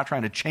 first of all, we're not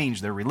trying to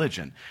change their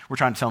religion. We're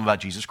trying to tell them about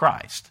Jesus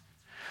Christ.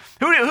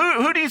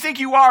 Who do you think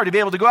you are to be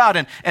able to go out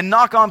and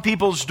knock on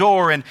people's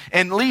door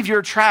and leave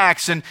your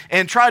tracts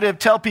and try to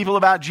tell people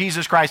about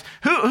Jesus Christ?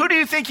 Who do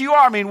you think you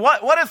are? I mean,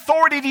 what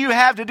authority do you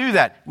have to do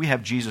that? We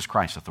have Jesus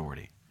Christ's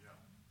authority.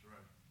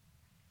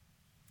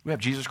 We have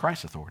Jesus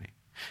Christ's authority.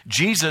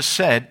 Jesus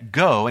said,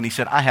 go, and he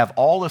said, I have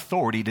all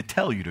authority to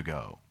tell you to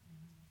go.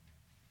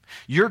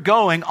 You're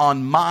going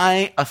on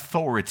my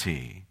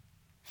authority.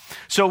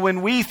 So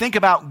when we think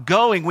about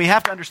going, we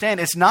have to understand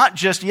it's not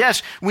just,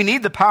 yes, we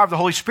need the power of the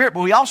Holy Spirit,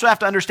 but we also have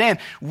to understand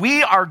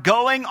we are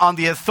going on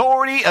the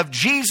authority of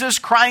Jesus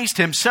Christ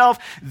himself,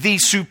 the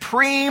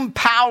supreme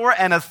power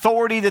and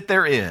authority that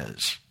there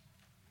is.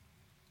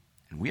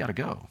 And we ought to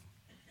go.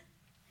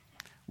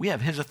 We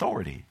have his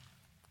authority.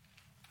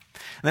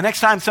 The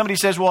next time somebody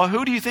says, well,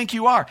 who do you think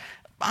you are?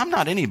 I'm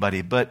not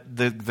anybody, but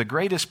the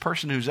greatest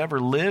person who's ever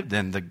lived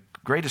and the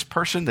greatest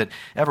person that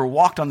ever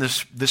walked on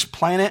this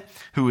planet,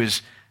 who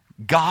is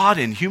God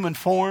in human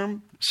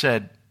form,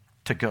 said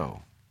to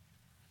go.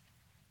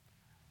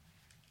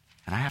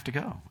 And I have to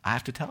go. I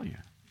have to tell you.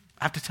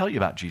 I have to tell you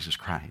about Jesus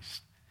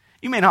Christ.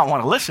 You may not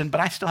want to listen,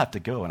 but I still have to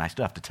go and I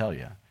still have to tell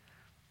you.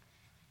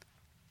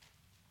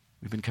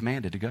 We've been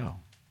commanded to go.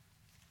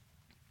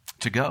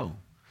 To go.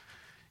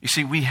 You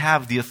see, we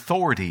have the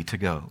authority to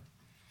go,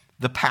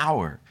 the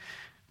power.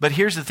 But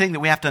here's the thing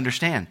that we have to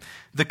understand.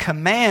 The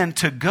command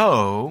to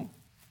go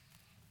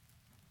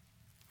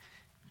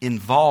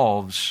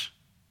involves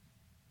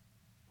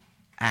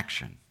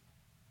action.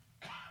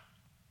 Do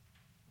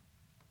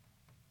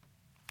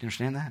you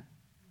understand that?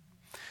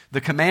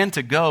 The command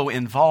to go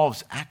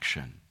involves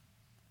action.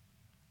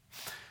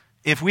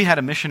 If we had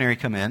a missionary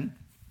come in,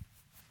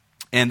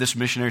 and this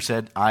missionary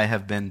said, I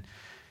have been...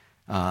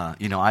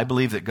 I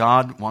believe that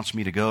God wants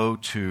me to go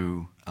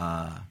to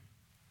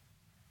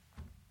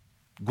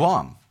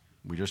Guam.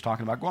 We were just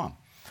talking about Guam.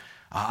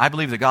 I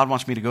believe that God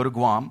wants me to go to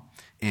Guam,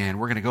 and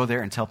we're going to go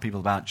there and tell people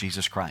about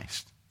Jesus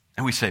Christ.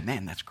 And we say,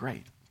 man, that's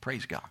great.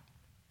 Praise God.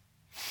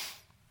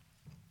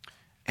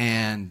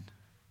 And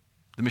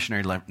the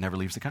missionary never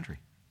leaves the country.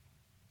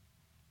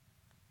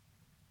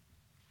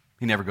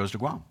 He never goes to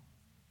Guam.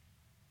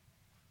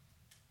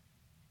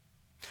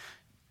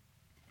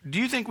 Do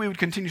you think we would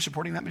continue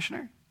supporting that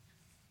missionary?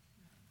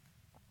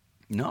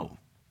 No,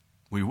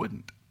 we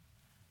wouldn't.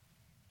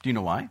 Do you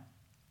know why?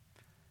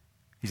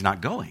 He's not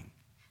going.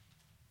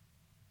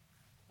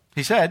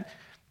 He said,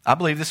 I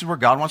believe this is where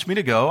God wants me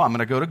to go. I'm going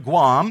to go to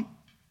Guam.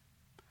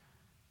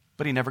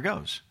 But he never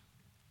goes.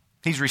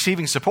 He's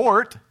receiving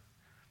support,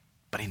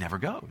 but he never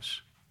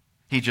goes.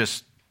 He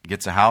just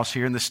gets a house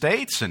here in the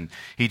States, and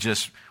he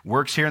just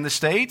works here in the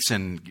States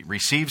and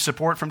receives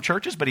support from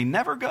churches, but he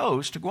never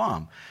goes to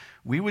Guam.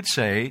 We would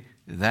say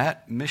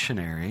that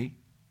missionary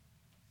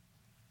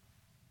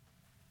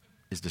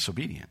is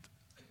disobedient.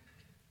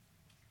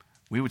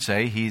 We would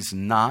say he's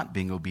not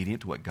being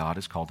obedient to what God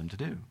has called him to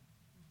do.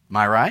 Am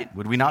I right?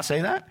 Would we not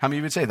say that? How many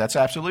of you would say that's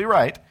absolutely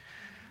right?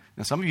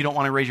 Now, some of you don't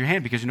want to raise your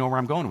hand because you know where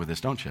I'm going with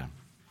this, don't you?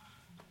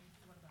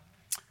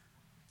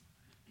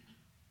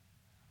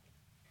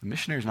 The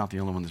missionary is not the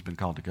only one that's been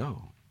called to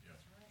go.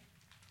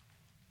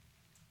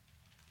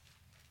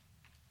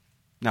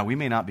 Now, we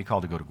may not be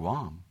called to go to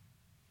Guam,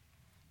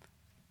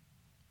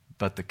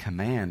 but the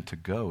command to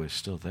go is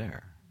still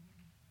there.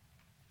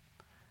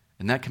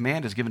 And that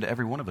command is given to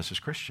every one of us as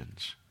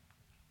Christians.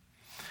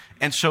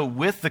 And so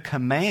with the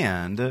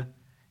command,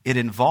 it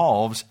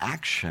involves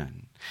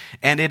action.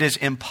 And it is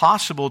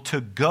impossible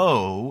to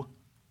go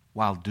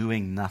while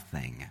doing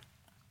nothing.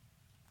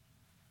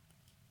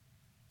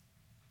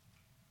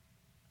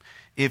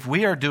 If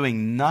we are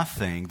doing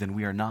nothing, then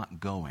we are not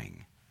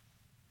going.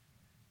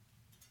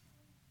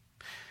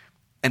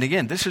 And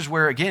again, this is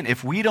where, again,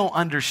 if we don't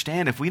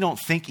understand, if we don't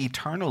think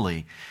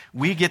eternally,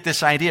 we get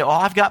this idea, oh,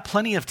 I've got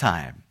plenty of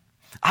time.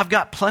 I've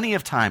got plenty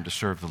of time to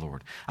serve the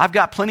Lord. I've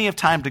got plenty of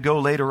time to go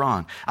later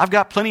on. I've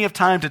got plenty of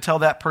time to tell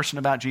that person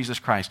about Jesus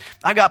Christ.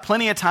 I've got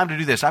plenty of time to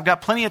do this. I've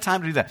got plenty of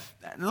time to do that.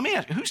 Let me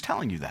ask you, who's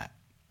telling you that?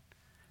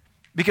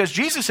 Because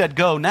Jesus said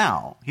go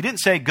now. He didn't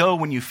say go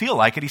when you feel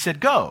like it. He said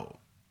go.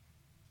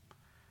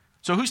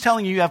 So who's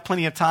telling you you have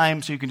plenty of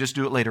time so you can just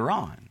do it later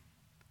on?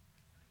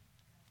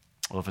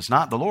 Well, if it's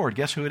not the Lord,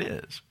 guess who it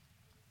is?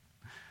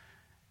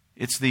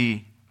 It's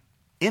the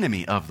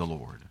enemy of the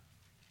Lord.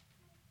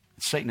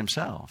 It's Satan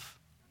himself.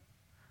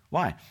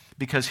 Why?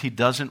 Because he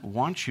doesn't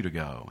want you to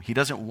go. He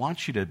doesn't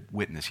want you to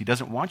witness. He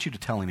doesn't want you to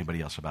tell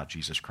anybody else about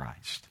Jesus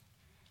Christ.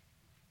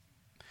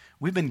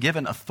 We've been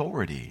given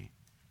authority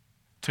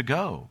to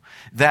go.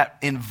 That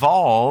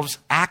involves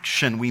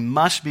action. We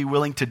must be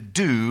willing to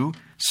do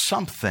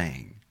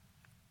something.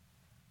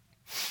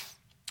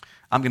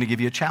 I'm going to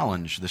give you a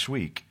challenge this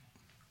week.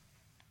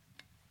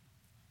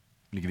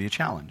 to give you a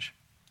challenge.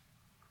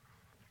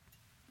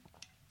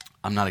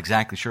 I'm not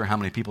exactly sure how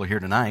many people are here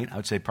tonight. I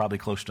would say probably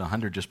close to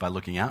 100 just by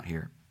looking out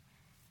here.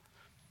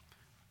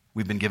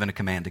 We've been given a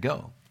command to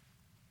go.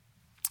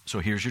 So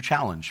here's your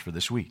challenge for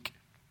this week.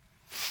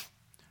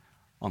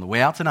 On the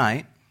way out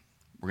tonight,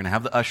 we're going to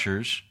have the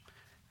ushers,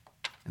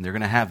 and they're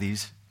going to have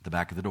these at the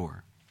back of the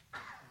door.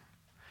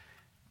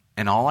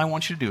 And all I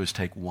want you to do is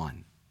take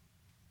one.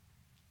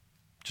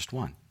 Just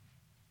one.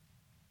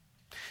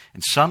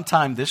 And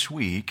sometime this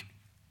week,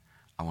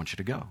 I want you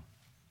to go.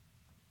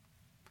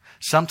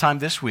 Sometime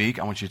this week,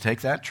 I want you to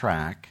take that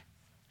tract,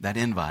 that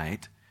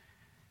invite,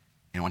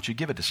 and I want you to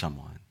give it to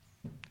someone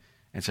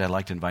and say, I'd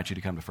like to invite you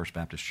to come to First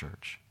Baptist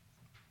Church.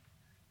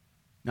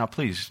 Now,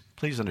 please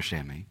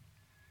understand me.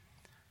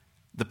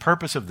 The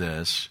purpose of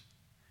this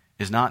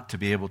is not to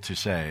be able to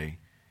say,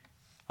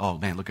 oh,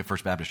 man, look at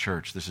First Baptist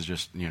Church. This is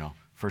just,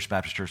 First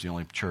Baptist Church is the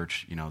only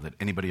church, that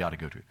anybody ought to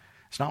go to.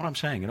 It's not what I'm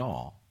saying at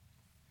all.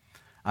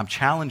 I'm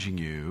challenging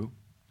you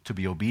to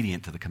be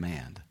obedient to the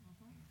command.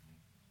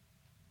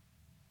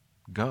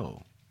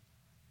 Go.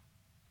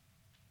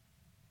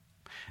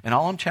 And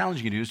all I'm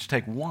challenging you to do is to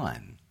take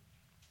one.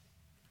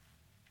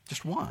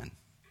 Just one.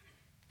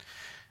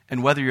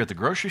 And whether you're at the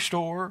grocery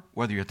store,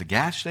 whether you're at the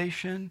gas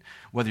station,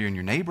 whether you're in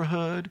your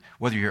neighborhood,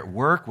 whether you're at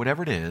work,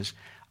 whatever it is,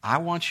 I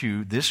want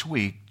you this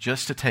week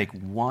just to take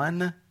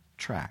one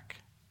tract.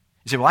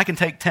 You say, well, I can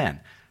take 10.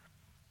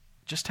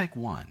 Just take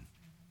one.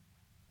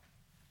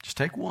 Just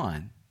take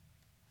one.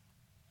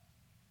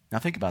 Now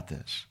think about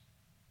this.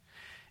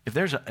 If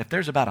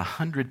there's about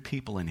 100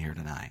 people in here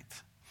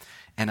tonight,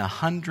 and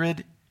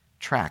 100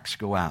 tracts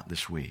go out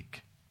this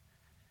week,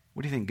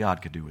 what do you think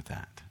God could do with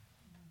that?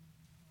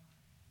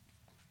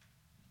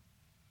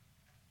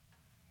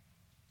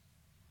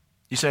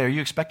 You say, are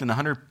you expecting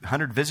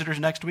 100 visitors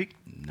next week?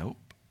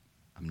 Nope,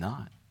 I'm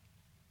not.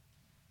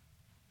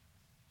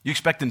 You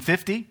expecting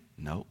 50?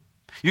 Nope.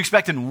 You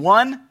expecting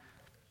 1?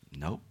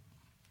 Nope.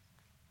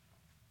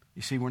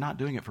 You see, we're not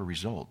doing it for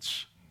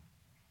results.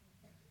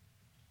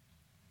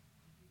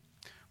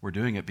 We're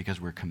doing it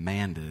because we're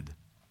commanded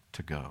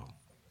to go.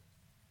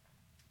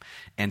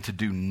 And to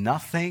do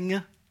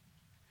nothing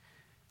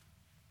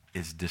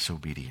is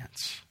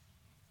disobedience.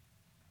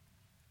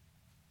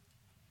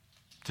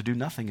 To do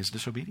nothing is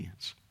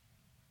disobedience.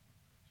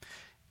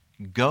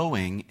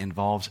 Going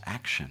involves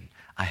action.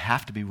 I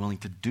have to be willing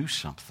to do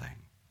something.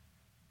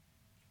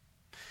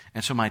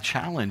 And so my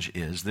challenge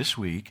is this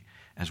week,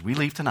 as we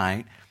leave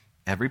tonight,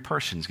 every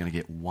person is going to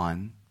get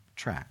one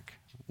tract,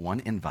 one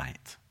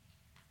invite.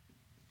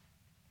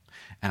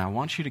 And I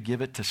want you to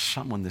give it to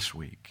someone this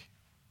week.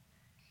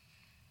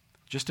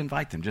 Just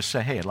invite them. Just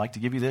say, hey, I'd like to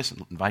give you this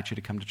and invite you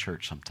to come to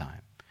church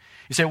sometime.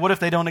 You say, what if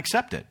they don't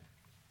accept it?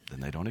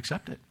 Then they don't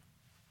accept it.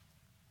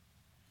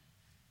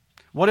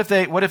 What if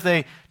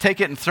they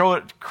take it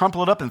and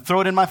crumple it up and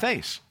throw it in my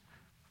face?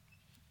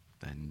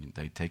 Then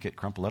they take it,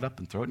 crumple it up,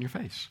 and throw it in your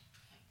face.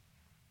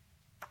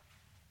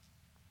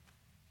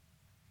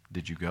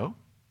 Did you go?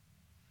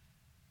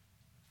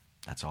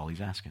 That's all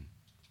he's asking.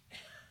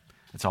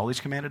 That's all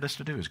he's commanded us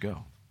to do is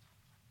go.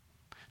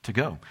 To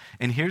go.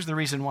 And here's the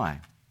reason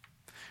why.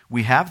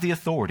 We have the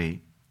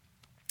authority,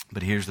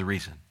 but here's the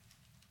reason.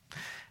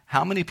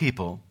 How many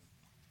people,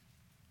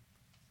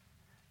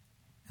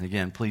 and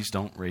again, please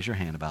don't raise your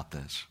hand about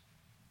this,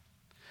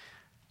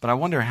 but I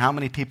wonder how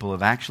many people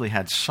have actually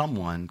had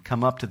someone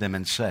come up to them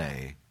and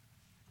say,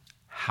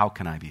 how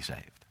can I be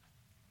saved?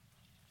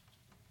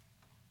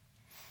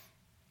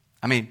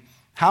 I mean,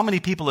 how many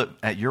people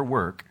at your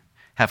work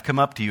have come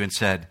up to you and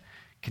said,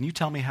 can you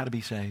tell me how to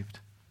be saved?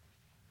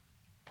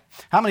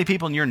 How many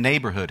people in your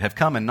neighborhood have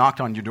come and knocked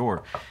on your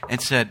door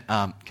and said,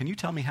 can you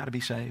tell me how to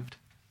be saved?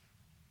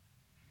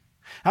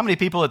 How many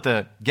people at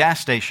the gas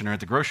station or at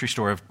the grocery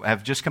store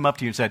have just come up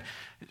to you and said,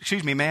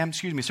 excuse me, ma'am,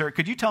 excuse me, sir,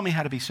 could you tell me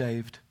how to be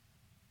saved?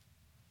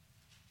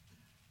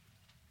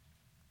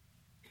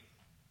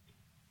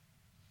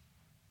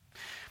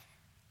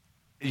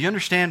 You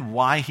understand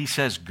why he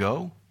says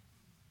go?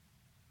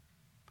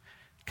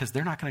 Because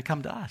they're not going to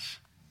come to us.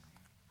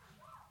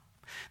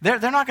 They're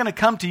not going to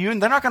come to you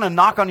and they're not going to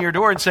knock on your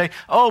door and say,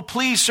 oh,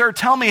 please, sir,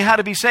 tell me how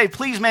to be saved.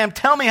 Please, ma'am,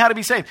 tell me how to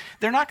be saved.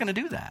 They're not going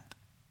to do that.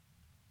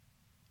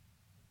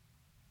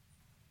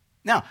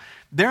 Now,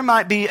 there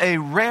might be a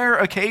rare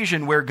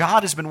occasion where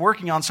God has been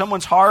working on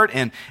someone's heart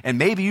and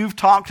maybe you've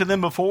talked to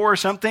them before or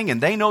something and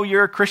they know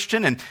you're a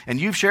Christian and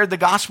you've shared the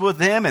gospel with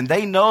them and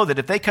they know that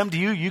if they come to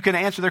you, you can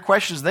answer their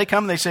questions. They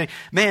come and they say,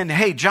 man,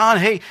 hey, John,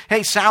 hey,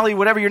 Sally,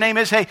 whatever your name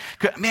is. Hey,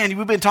 man,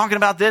 we've been talking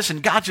about this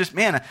and God just,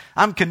 man,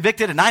 I'm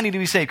convicted and I need to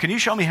be saved. Can you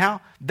show me how?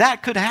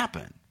 That could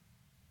happen.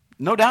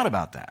 No doubt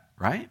about that,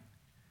 right?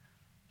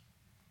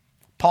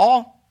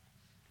 Paul,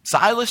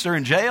 Silas are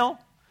in jail,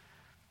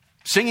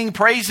 singing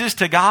praises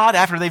to God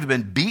after they've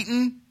been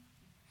beaten,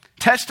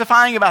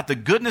 testifying about the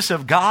goodness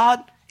of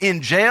God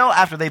in jail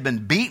after they've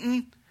been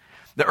beaten.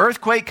 The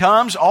earthquake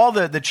comes, all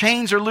the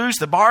chains are loose,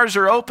 the bars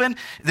are open,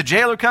 the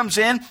jailer comes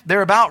in,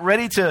 they're about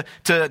ready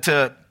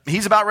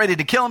he's about ready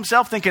to kill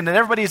himself, thinking that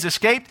everybody has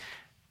escaped.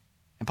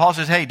 And Paul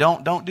says, hey,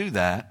 don't do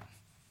that.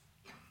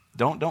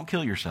 Don't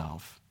kill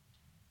yourself.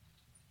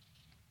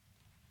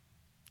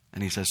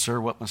 And he says, sir,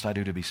 what must I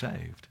do to be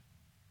saved?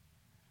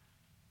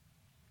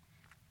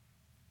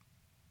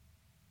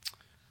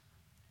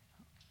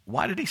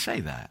 Why did he say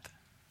that?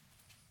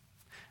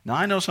 Now,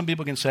 I know some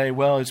people can say,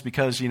 well, it's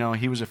because,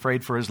 he was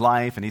afraid for his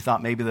life and he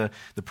thought maybe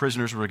the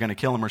prisoners were going to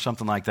kill him or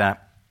something like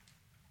that.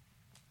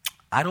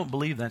 I don't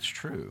believe that's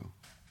true.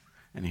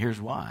 And here's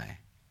why.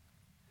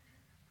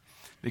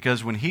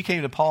 Because when he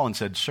came to Paul and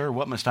said, sir,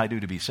 what must I do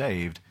to be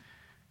saved?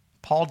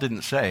 Paul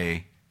didn't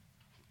say,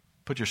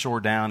 put your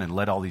sword down and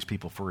let all these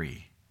people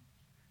free.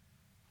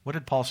 What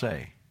did Paul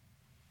say?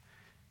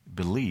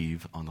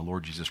 Believe on the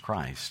Lord Jesus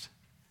Christ,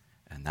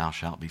 and thou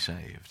shalt be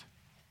saved.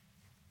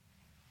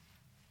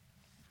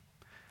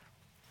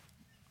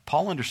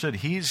 Paul understood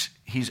he's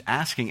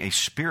asking a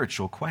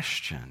spiritual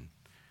question.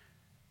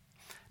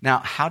 Now,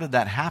 how did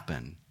that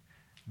happen?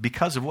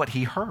 Because of what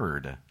he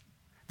heard.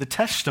 The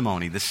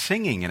testimony, the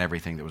singing and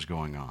everything that was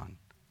going on.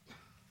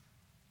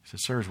 He said,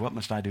 sirs, what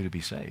must I do to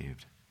be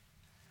saved?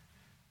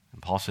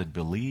 And Paul said,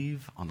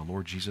 believe on the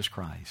Lord Jesus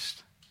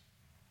Christ,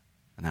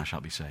 and thou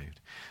shalt be saved.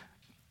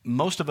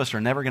 Most of us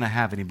are never going to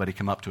have anybody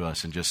come up to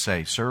us and just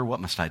say, sir, what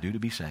must I do to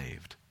be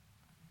saved?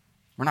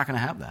 We're not going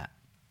to have that.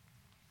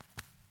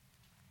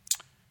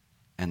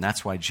 And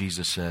that's why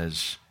Jesus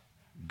says,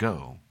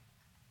 go.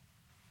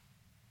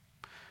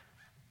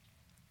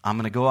 I'm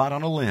going to go out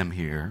on a limb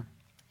here,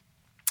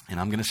 and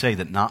I'm going to say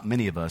that not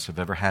many of us have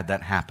ever had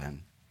that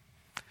happen.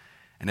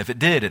 And if it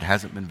did, it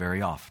hasn't been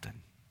very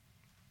often.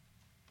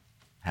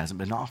 Hasn't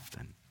been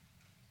often.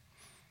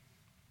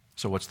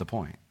 So what's the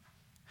point?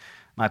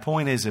 My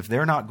point is, if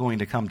they're not going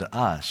to come to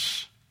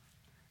us,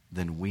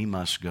 then we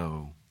must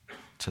go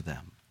to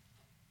them.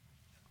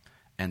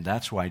 And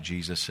that's why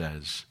Jesus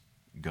says,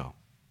 go.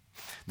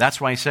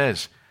 That's why he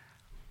says,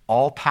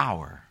 all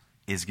power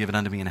is given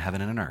unto me in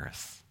heaven and on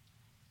earth.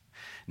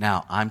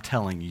 Now, I'm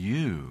telling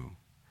you,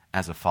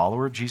 as a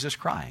follower of Jesus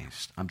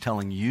Christ, I'm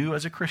telling you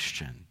as a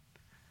Christian,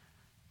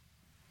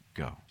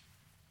 go.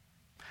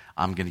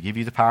 I'm going to give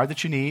you the power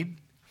that you need,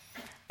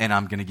 and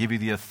I'm going to give you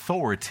the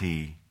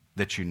authority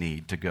that you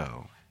need to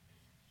go.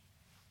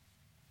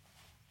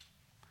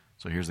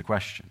 So here's the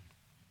question.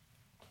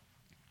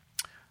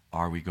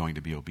 Are we going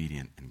to be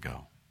obedient and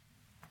go?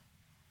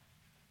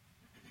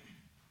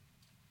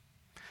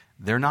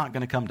 They're not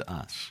going to come to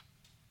us.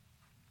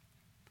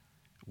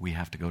 We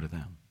have to go to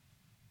them.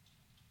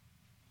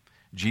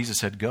 Jesus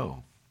said,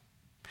 go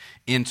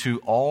into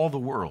all the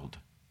world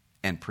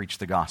and preach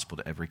the gospel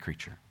to every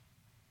creature.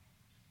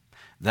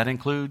 That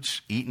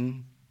includes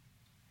Eaton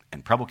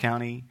and Preble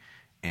County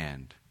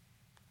and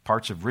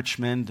parts of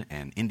Richmond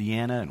and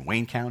Indiana and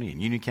Wayne County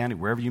and Union County,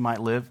 wherever you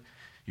might live.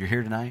 You're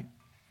here tonight.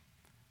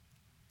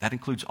 That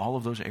includes all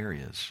of those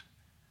areas.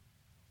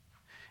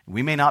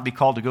 We may not be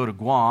called to go to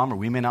Guam, or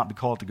we may not be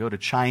called to go to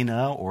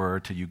China or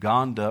to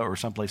Uganda or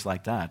someplace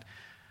like that.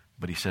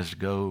 But he says to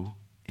go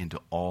into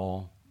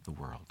all the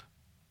world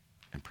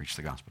and preach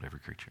the gospel to every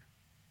creature.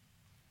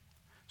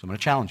 So I'm going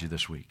to challenge you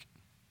this week.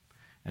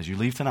 As you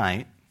leave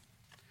tonight,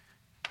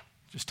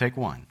 just take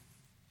one.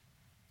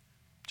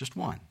 Just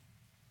one.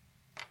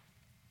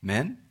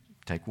 Men,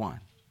 take one.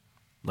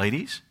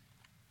 Ladies,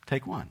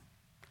 take one.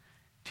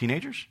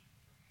 Teenagers,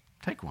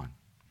 take one.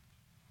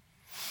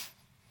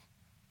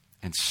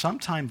 And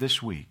sometime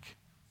this week,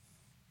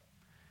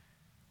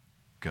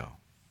 go.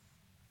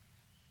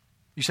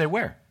 You say,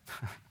 where?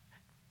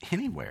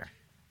 Anywhere.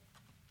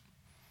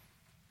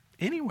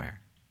 Anywhere.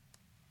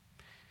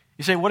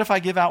 You say, what if I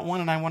give out one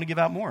and I want to give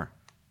out more?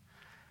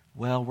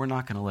 Well, we're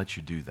not going to let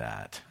you do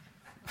that.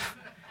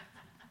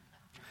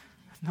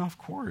 No, of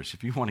course.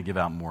 If you want to give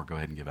out more, go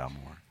ahead and give out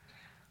more.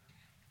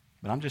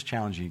 But I'm just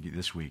challenging you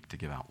this week to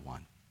give out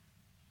one.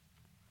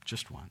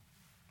 Just one.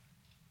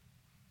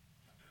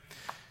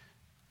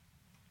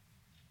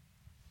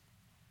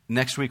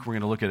 Next week, we're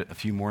going to look at a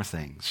few more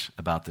things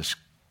about this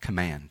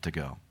command to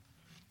go.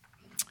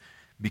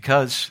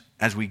 Because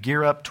as we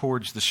gear up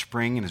towards the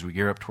spring and as we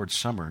gear up towards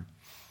summer,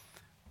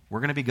 we're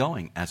going to be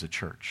going as a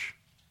church.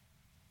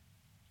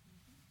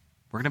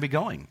 We're going to be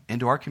going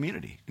into our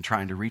community and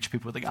trying to reach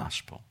people with the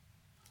gospel.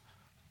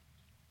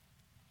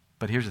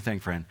 But here's the thing,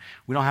 friend.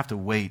 We don't have to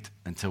wait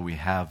until we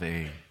have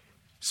a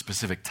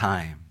specific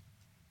time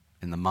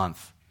in the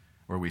month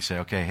where we say,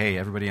 okay, hey,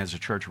 everybody as a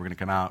church, we're going to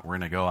come out, we're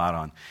going to go out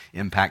on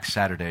Impact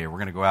Saturday, or we're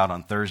going to go out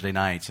on Thursday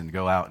nights and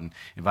go out and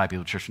invite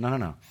people to church.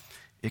 No.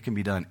 It can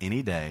be done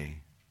any day,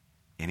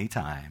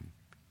 anytime,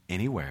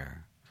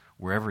 anywhere,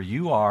 wherever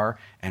you are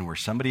and where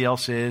somebody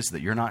else is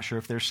that you're not sure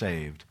if they're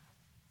saved.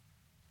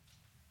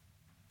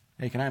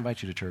 Hey, can I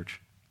invite you to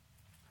church?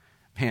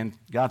 Man,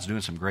 God's doing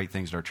some great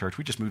things at our church.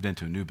 We just moved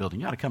into a new building.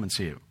 You ought to come and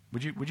see it.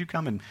 Would you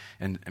come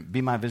and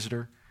be my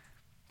visitor?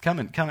 Come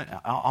and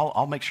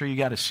I'll make sure you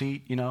got a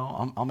seat.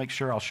 I'll make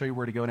sure I'll show you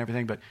where to go and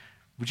everything. But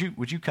would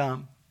you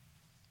come?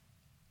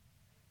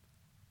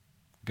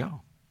 Go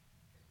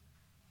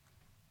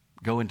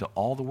into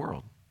all the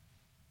world.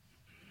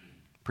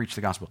 Preach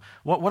the gospel.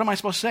 What am I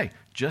supposed to say?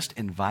 Just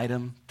invite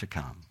them to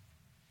come.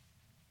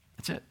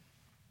 That's it.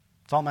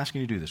 That's all I'm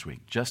asking you to do this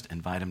week. Just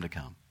invite them to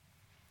come.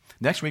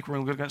 Next week, we're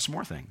going to look at some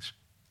more things.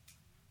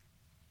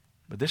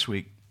 But this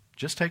week,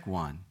 just take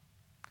one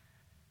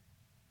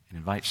and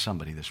invite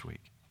somebody this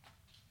week.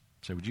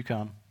 Say, would you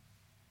come?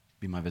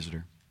 Be my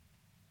visitor.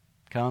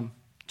 Come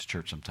to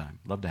church sometime.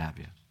 Love to have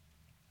you.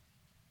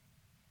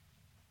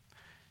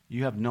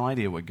 You have no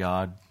idea what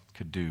God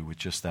could do with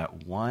just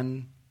that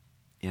one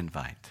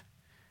invite,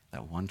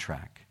 that one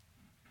track,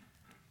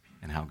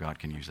 and how God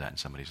can use that in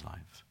somebody's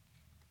life.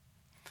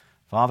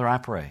 Father, I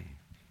pray,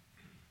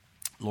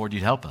 Lord,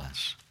 you'd help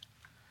us.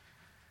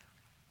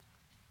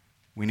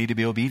 We need to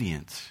be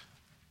obedient.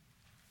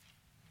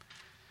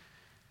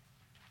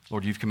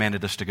 Lord, you've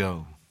commanded us to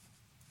go.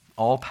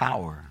 All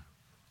power,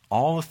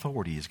 all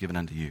authority is given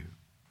unto you.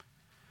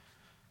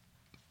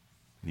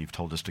 And you've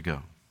told us to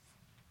go.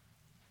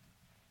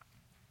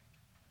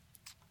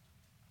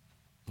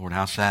 Lord,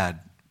 how sad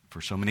for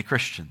so many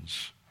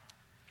Christians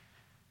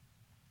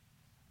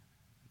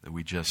that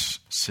we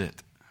just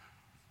sit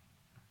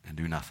and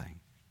do nothing.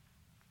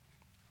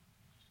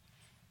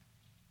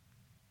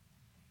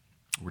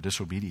 We're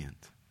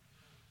disobedient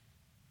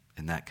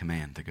in that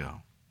command to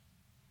go.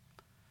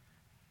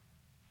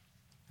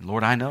 And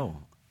Lord, I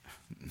know,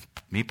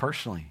 me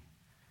personally,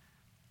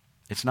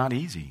 it's not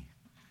easy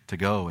to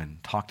go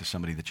and talk to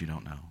somebody that you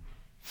don't know.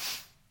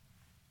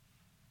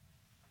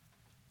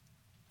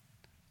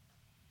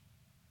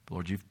 But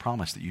Lord, you've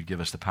promised that you'd give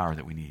us the power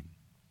that we need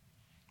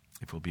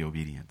if we'll be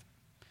obedient.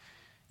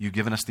 You've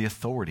given us the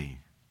authority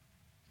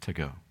to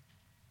go.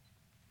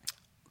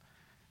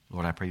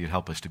 Lord, I pray you'd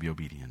help us to be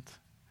obedient.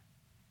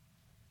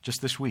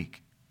 Just this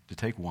week, to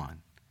take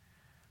one,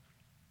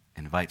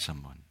 invite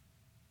someone.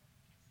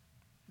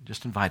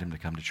 Just invite them to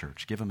come to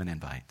church. Give them an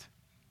invite.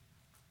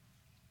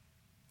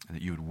 And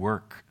that you would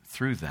work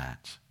through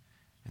that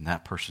in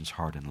that person's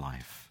heart and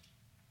life.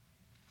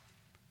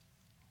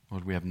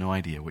 Lord, we have no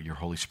idea what your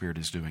Holy Spirit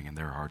is doing in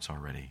their hearts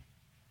already.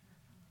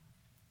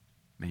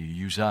 May you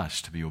use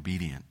us to be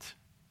obedient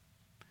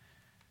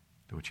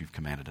to what you've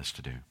commanded us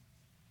to do.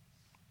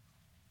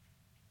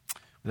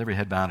 With every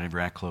head bowed and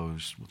every eye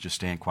closed, we'll just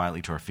stand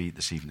quietly to our feet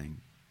this evening.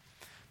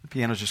 The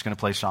piano's just going to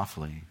play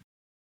softly.